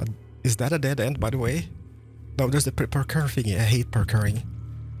 But is that a dead end, by the way? No, there's the parkour thingy. I hate parkouring.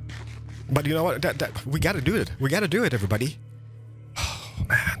 But you know what? We gotta do it. We gotta do it, everybody. Oh,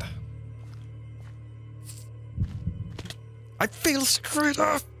 man. I feel straight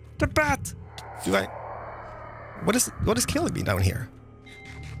off the bat. Do I... What is killing me down here?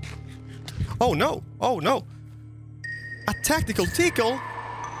 Oh, no. Oh, no. A tactical tickle?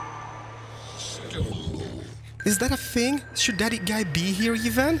 Is that a thing? Should that guy be here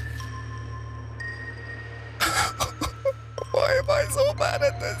even? Why am I so bad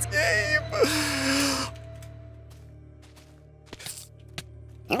at this game?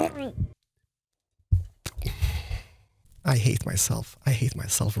 I hate myself. I hate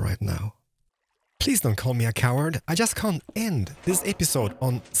myself right now. Please don't call me a coward. I just can't end this episode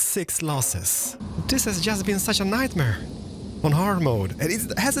on 6 losses. This has just been such a nightmare. On hard mode. And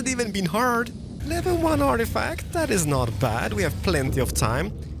it hasn't even been hard. Level 1 artifact. That is not bad. We have plenty of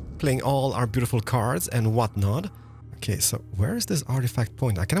time. Playing all our beautiful cards and whatnot. Okay, so where is this artifact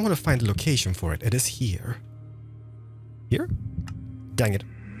point? I kind of want to find the location for it. It is here. Here? Dang it.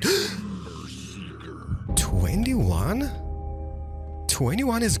 21?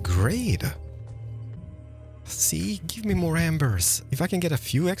 21 is great. See, give me more embers. If I can get a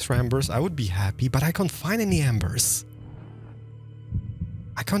few extra embers, I would be happy, but I can't find any embers.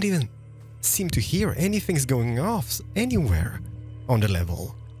 I can't even seem to hear anything's going off anywhere on the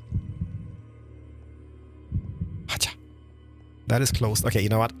level. Hacha. That is closed. Okay, you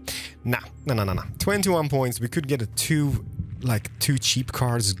know what? Nah. 21 points. We could get a two cheap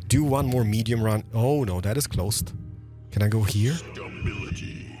cards. Do one more medium run. Oh no, that is closed. Can I go here?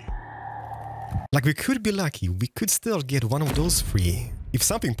 Like, we could be lucky. We could still get one of those free if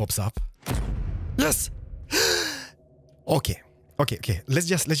something pops up. Yes. Okay. Let's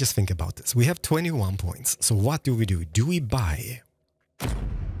just think about this. We have 21 points. So what do? Do we buy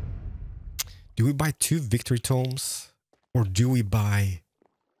 2 victory tomes, or do we buy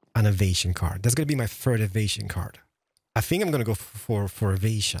an evasion card. That's going to be my third evasion card. I think I'm going to go for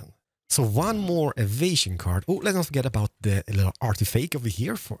evasion. So one more evasion card. Oh, let's not forget about the little artifact over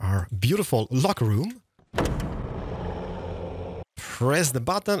here for our beautiful locker room. Press the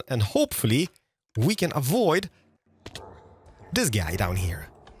button and hopefully we can avoid this guy down here.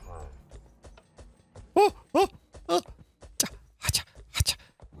 Oh, oh, oh.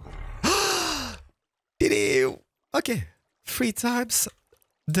 Did he? Okay, 3 times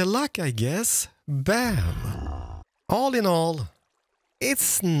the luck, I guess. Bam. All in all,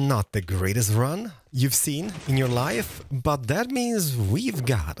 it's not the greatest run you've seen in your life, but that means we've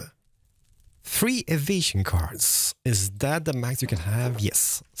got 3 evasion cards. Is that the max you can have?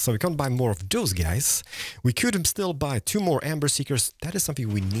 Yes. So we can't buy more of those guys. We could still buy 2 more Amber Seekers. That is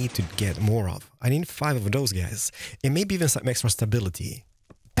something we need to get more of. I need 5 of those guys. And maybe even some extra stability.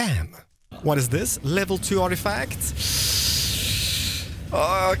 Bam! What is this? Level 2 artifact?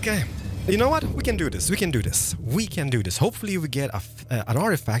 Okay. You know what? We can do this. We can do this. We can do this. Hopefully we get an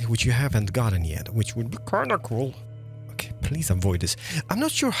artifact which you haven't gotten yet, which would be kind of cool. Okay, please avoid this. I'm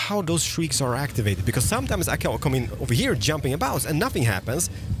not sure how those shrieks are activated, because sometimes I can come in over here jumping about and nothing happens,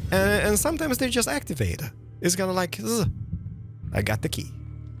 and sometimes they just activate. It's kind of like, ugh. I got the key.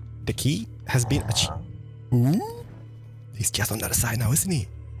 The key has been achieved. Ooh, he's just on the other side now, isn't he?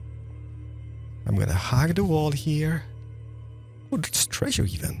 I'm gonna hug the wall here. Oh, there's treasure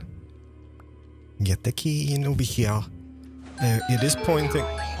even. Get the key in over here. It is pointing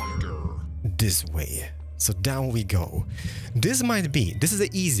this way. So down we go. This is the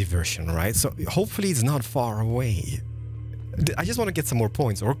easy version, right? So hopefully it's not far away. I just want to get some more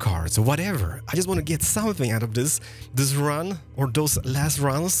points or cards or whatever. I just want to get something out of this run or those last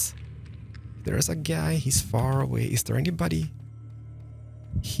runs. There's a guy, he's far away. Is there anybody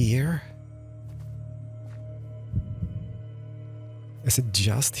here? Is it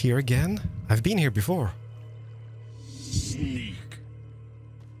just here again? I've been here before. Sneak.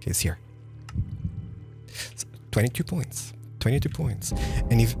 Okay, it's here. 22 points. 22 points.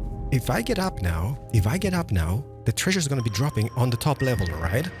 And if I get up now, the treasure is going to be dropping on the top level,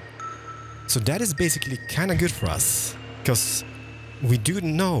 right? So that is basically kind of good for us, because we do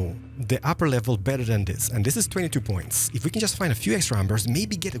know the upper level better than this, and this is 22 points. If we can just find a few extra ambers,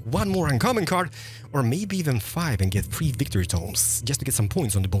 maybe get 1 more uncommon card, or maybe even 5 and get 3 victory tomes, just to get some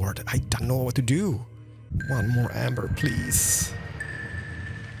points on the board. I don't know what to do. 1 more amber, please.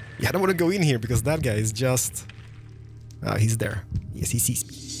 Yeah, I don't want to go in here because that guy is just... he's there. Yes, he sees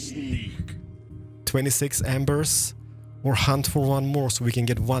me. Sneak. 26 ambers, or hunt for 1 more so we can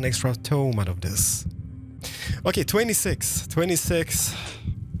get 1 extra tome out of this. Okay, 26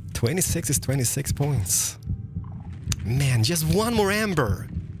 is 26 points. Man, just 1 more amber.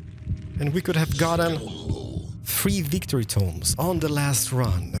 And we could have gotten 3 victory tomes on the last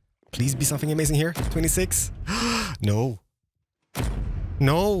run. Please be something amazing here. 26. No.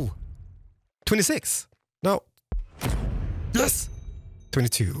 No. 26. No. Yes.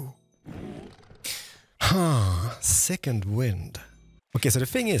 22. Huh. Second wind. Okay, so the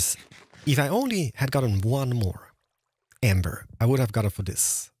thing is, if I only had gotten 1 more amber, I would have gotten for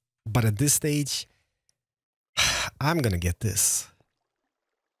this. But at this stage, I'm gonna get this.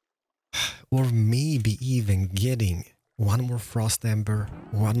 Or maybe even getting 1 more frost amber,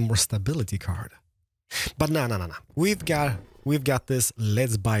 1 more stability card. But no. We've got this.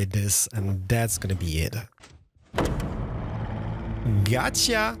 Let's buy this, and that's gonna be it.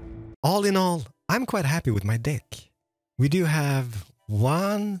 Gotcha! All in all, I'm quite happy with my deck. We do have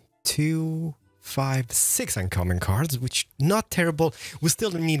 1, 2, 5, 6 uncommon cards, which not terrible. We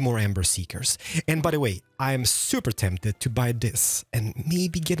still need more Amber Seekers. And by the way, I am super tempted to buy this and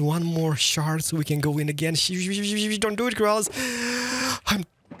maybe get 1 more shard so we can go in again. Don't do it, Keralis.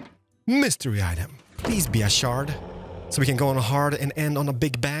 Mystery item. Please be a shard so we can go on hard and end on a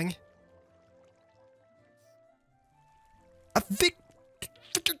big bang. I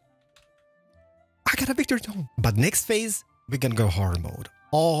got a victory tome. But next phase, we can go hard mode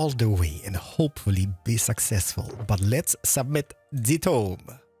all the way and hopefully be successful. But let's submit the tome.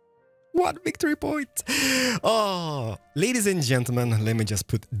 1 victory point. Oh, ladies and gentlemen, let me just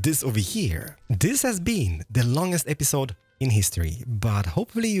put this over here. This has been the longest episode in history, but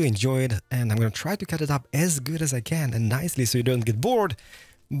hopefully you enjoyed, and I'm gonna try to cut it up as good as I can and nicely so you don't get bored.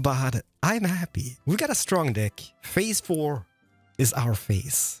 But I'm happy. We got a strong deck. Phase 4 is our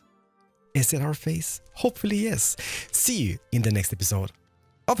phase. Is it our phase? Hopefully yes. See you in the next episode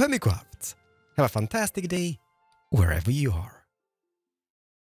of Hermitcraft. Have a fantastic day wherever you are.